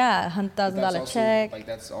 $100,000 check. Like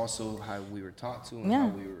that's also how we were taught to, and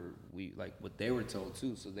how we like what they were told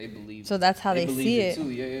too. So they believe. So that's how they see it too.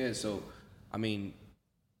 Yeah. So, I mean,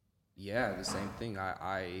 yeah, the same thing.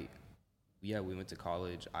 We went to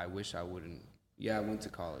college. I wish I wouldn't. Yeah, I went to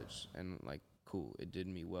college, and like. Cool, it did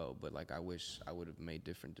me well, but like I wish I would have made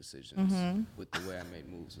different decisions with the way I made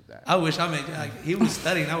moves with that. I wish I made like he was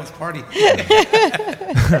studying, I was partying.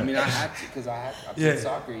 I mean, I had to because I played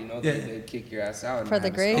soccer. You know, they'd kick your ass out for the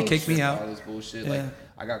grades. They kicked me out. All this bullshit. Like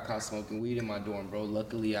I got caught smoking weed in my dorm, bro.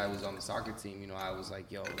 Luckily, I was on the soccer team. You know, I was like,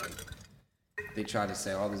 yo, like they tried to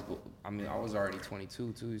say all this. I mean, I was already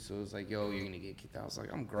 22 too, so it was like, yo, you're gonna get kicked out. I was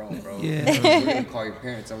like, I'm grown, bro. Yeah. We're gonna call your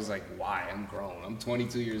parents. I was like, why? I'm grown. I'm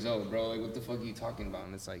 22 years old, bro. Like, what the fuck are you talking about?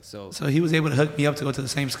 And it's like, so he was able to hook me up to go to the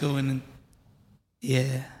same school, and then,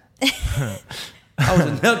 I was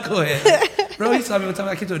a knucklehead, bro. He saw me one time.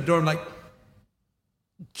 I came to a dorm like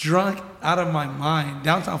drunk out of my mind.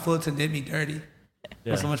 Downtown Fullerton did me dirty.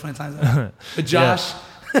 Yeah. So much fun times. But Josh.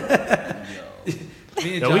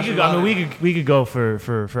 Yeah, we could. I mean, we could go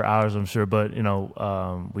for hours, I'm sure. But you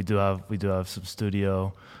know, we do have some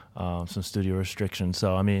studio restrictions.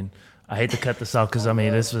 So I mean, I hate to cut this out because I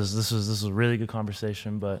mean, this was a really good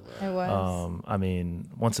conversation. But it was. I mean,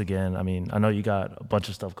 once again, I mean, I know you got a bunch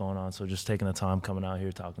of stuff going on. So just taking the time, coming out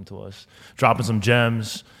here, talking to us, dropping some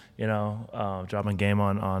gems. You know, dropping game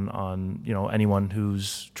on you know anyone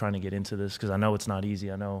who's trying to get into this because I know it's not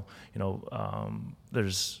easy. I know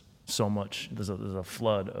there's so much. There's a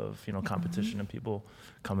flood of competition and people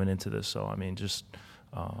coming into this. So I mean, just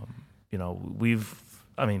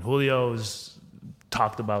Julio's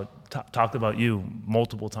talked about you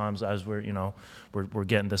multiple times as we're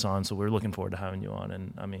getting this on. So we're looking forward to having you on.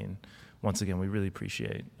 And I mean, once again, we really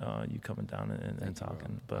appreciate you coming down and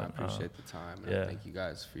talking. But I appreciate the time. And I thank you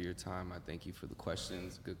guys for your time. I thank you for the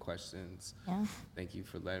questions, good questions. Yeah. Thank you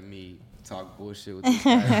for letting me talk bullshit with this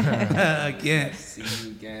guy. Again. See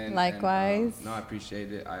you again. Likewise. And, I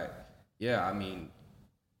appreciate it. I mean,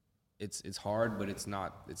 it's hard, but it's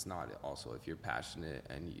not also if you're passionate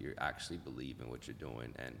and you actually believe in what you're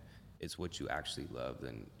doing and it's what you actually love,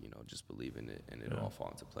 then, just believe in it and it'll all fall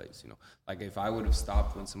into place, Like if I would have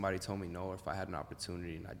stopped when somebody told me no, or if I had an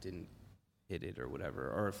opportunity and I didn't hit it or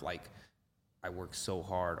whatever, or if like I worked so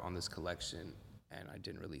hard on this collection and I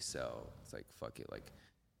didn't really sell, it's like, fuck it. Like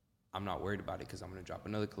I'm not worried about it because I'm going to drop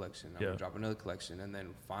another collection. I'm going to drop another collection. And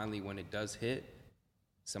then finally when it does hit,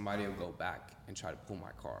 somebody will go back and try to pull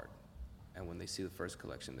my card. And when they see the first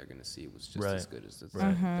collection, they're going to see it was just as good as the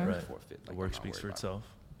forfeit. Like, the work speaks for itself.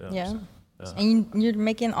 Yeah. And you're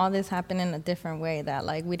making all this happen in a different way that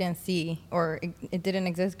like we didn't see or it didn't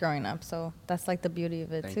exist growing up. So that's like the beauty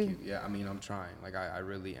of it too. Thank you. Yeah, I mean, I'm trying. Like I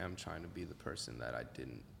really am trying to be the person that I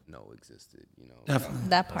didn't know existed. Definitely.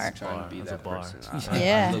 That part. I'm trying to be that person.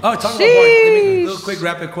 Yeah. Talking about bars. Little quick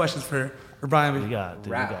rapid questions for Brian. We got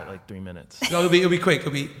like 3 minutes. No, it'll be quick.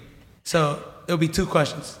 It'll be 2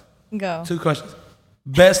 questions. Go. 2 questions.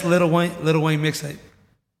 Best Lil Wayne mixtape.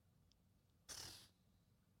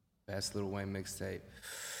 Best Lil Wayne mixtape.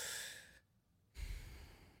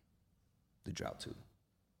 The Drought 2.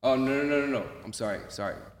 Oh, no. I'm sorry.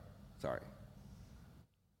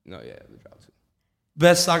 No, yeah, The Drought 2.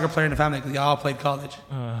 Best soccer player in the family, because y'all all played college.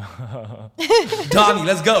 Donnie,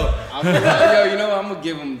 let's go. I'm going to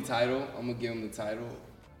give him the title.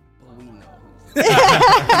 But we know. Hey,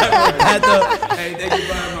 thank you,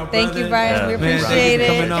 Brian, my brother. Thank you, Brian. We appreciate it.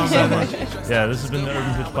 Coming on so much. Yeah, this has been the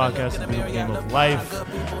Urban Pitch Podcast, the beautiful game of life.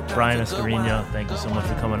 Brian Escarino, thank you so much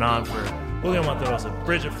for coming on. For Julio Monterosa,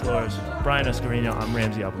 Bridget Flores, Brian Escarino, I'm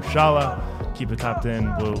Ramsey Abushala. Keep it tapped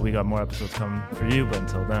in. We got more episodes coming for you, but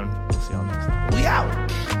until then, we'll see y'all next time. We out.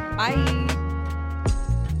 Bye.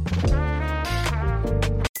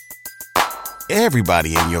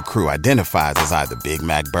 Everybody in your crew identifies as either Big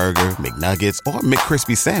Mac Burger, McNuggets, or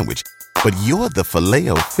McCrispy Sandwich. But you're the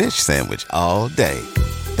Filet-O-Fish Sandwich all day.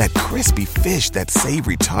 That crispy fish, that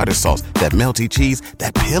savory tartar sauce, that melty cheese,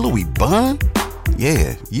 that pillowy bun.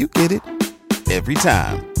 Yeah, you get it. Every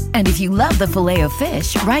time. And if you love the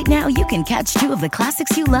Filet-O-Fish, right now you can catch 2 of the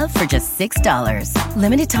classics you love for just $6.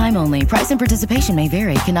 Limited time only. Price and participation may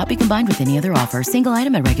vary. Cannot be combined with any other offer. Single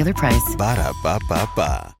item at regular price.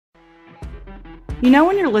 Ba-da-ba-ba-ba. You know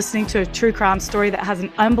when you're listening to a true crime story that has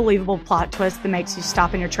an unbelievable plot twist that makes you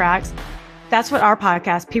stop in your tracks? That's what our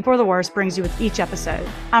podcast, People Are the Worst, brings you with each episode.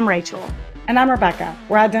 I'm Rachel. And I'm Rebecca.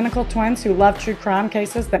 We're identical twins who love true crime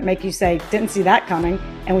cases that make you say, didn't see that coming,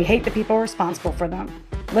 and we hate the people responsible for them.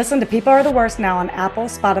 Listen to People Are the Worst now on Apple,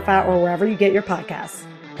 Spotify, or wherever you get your podcasts.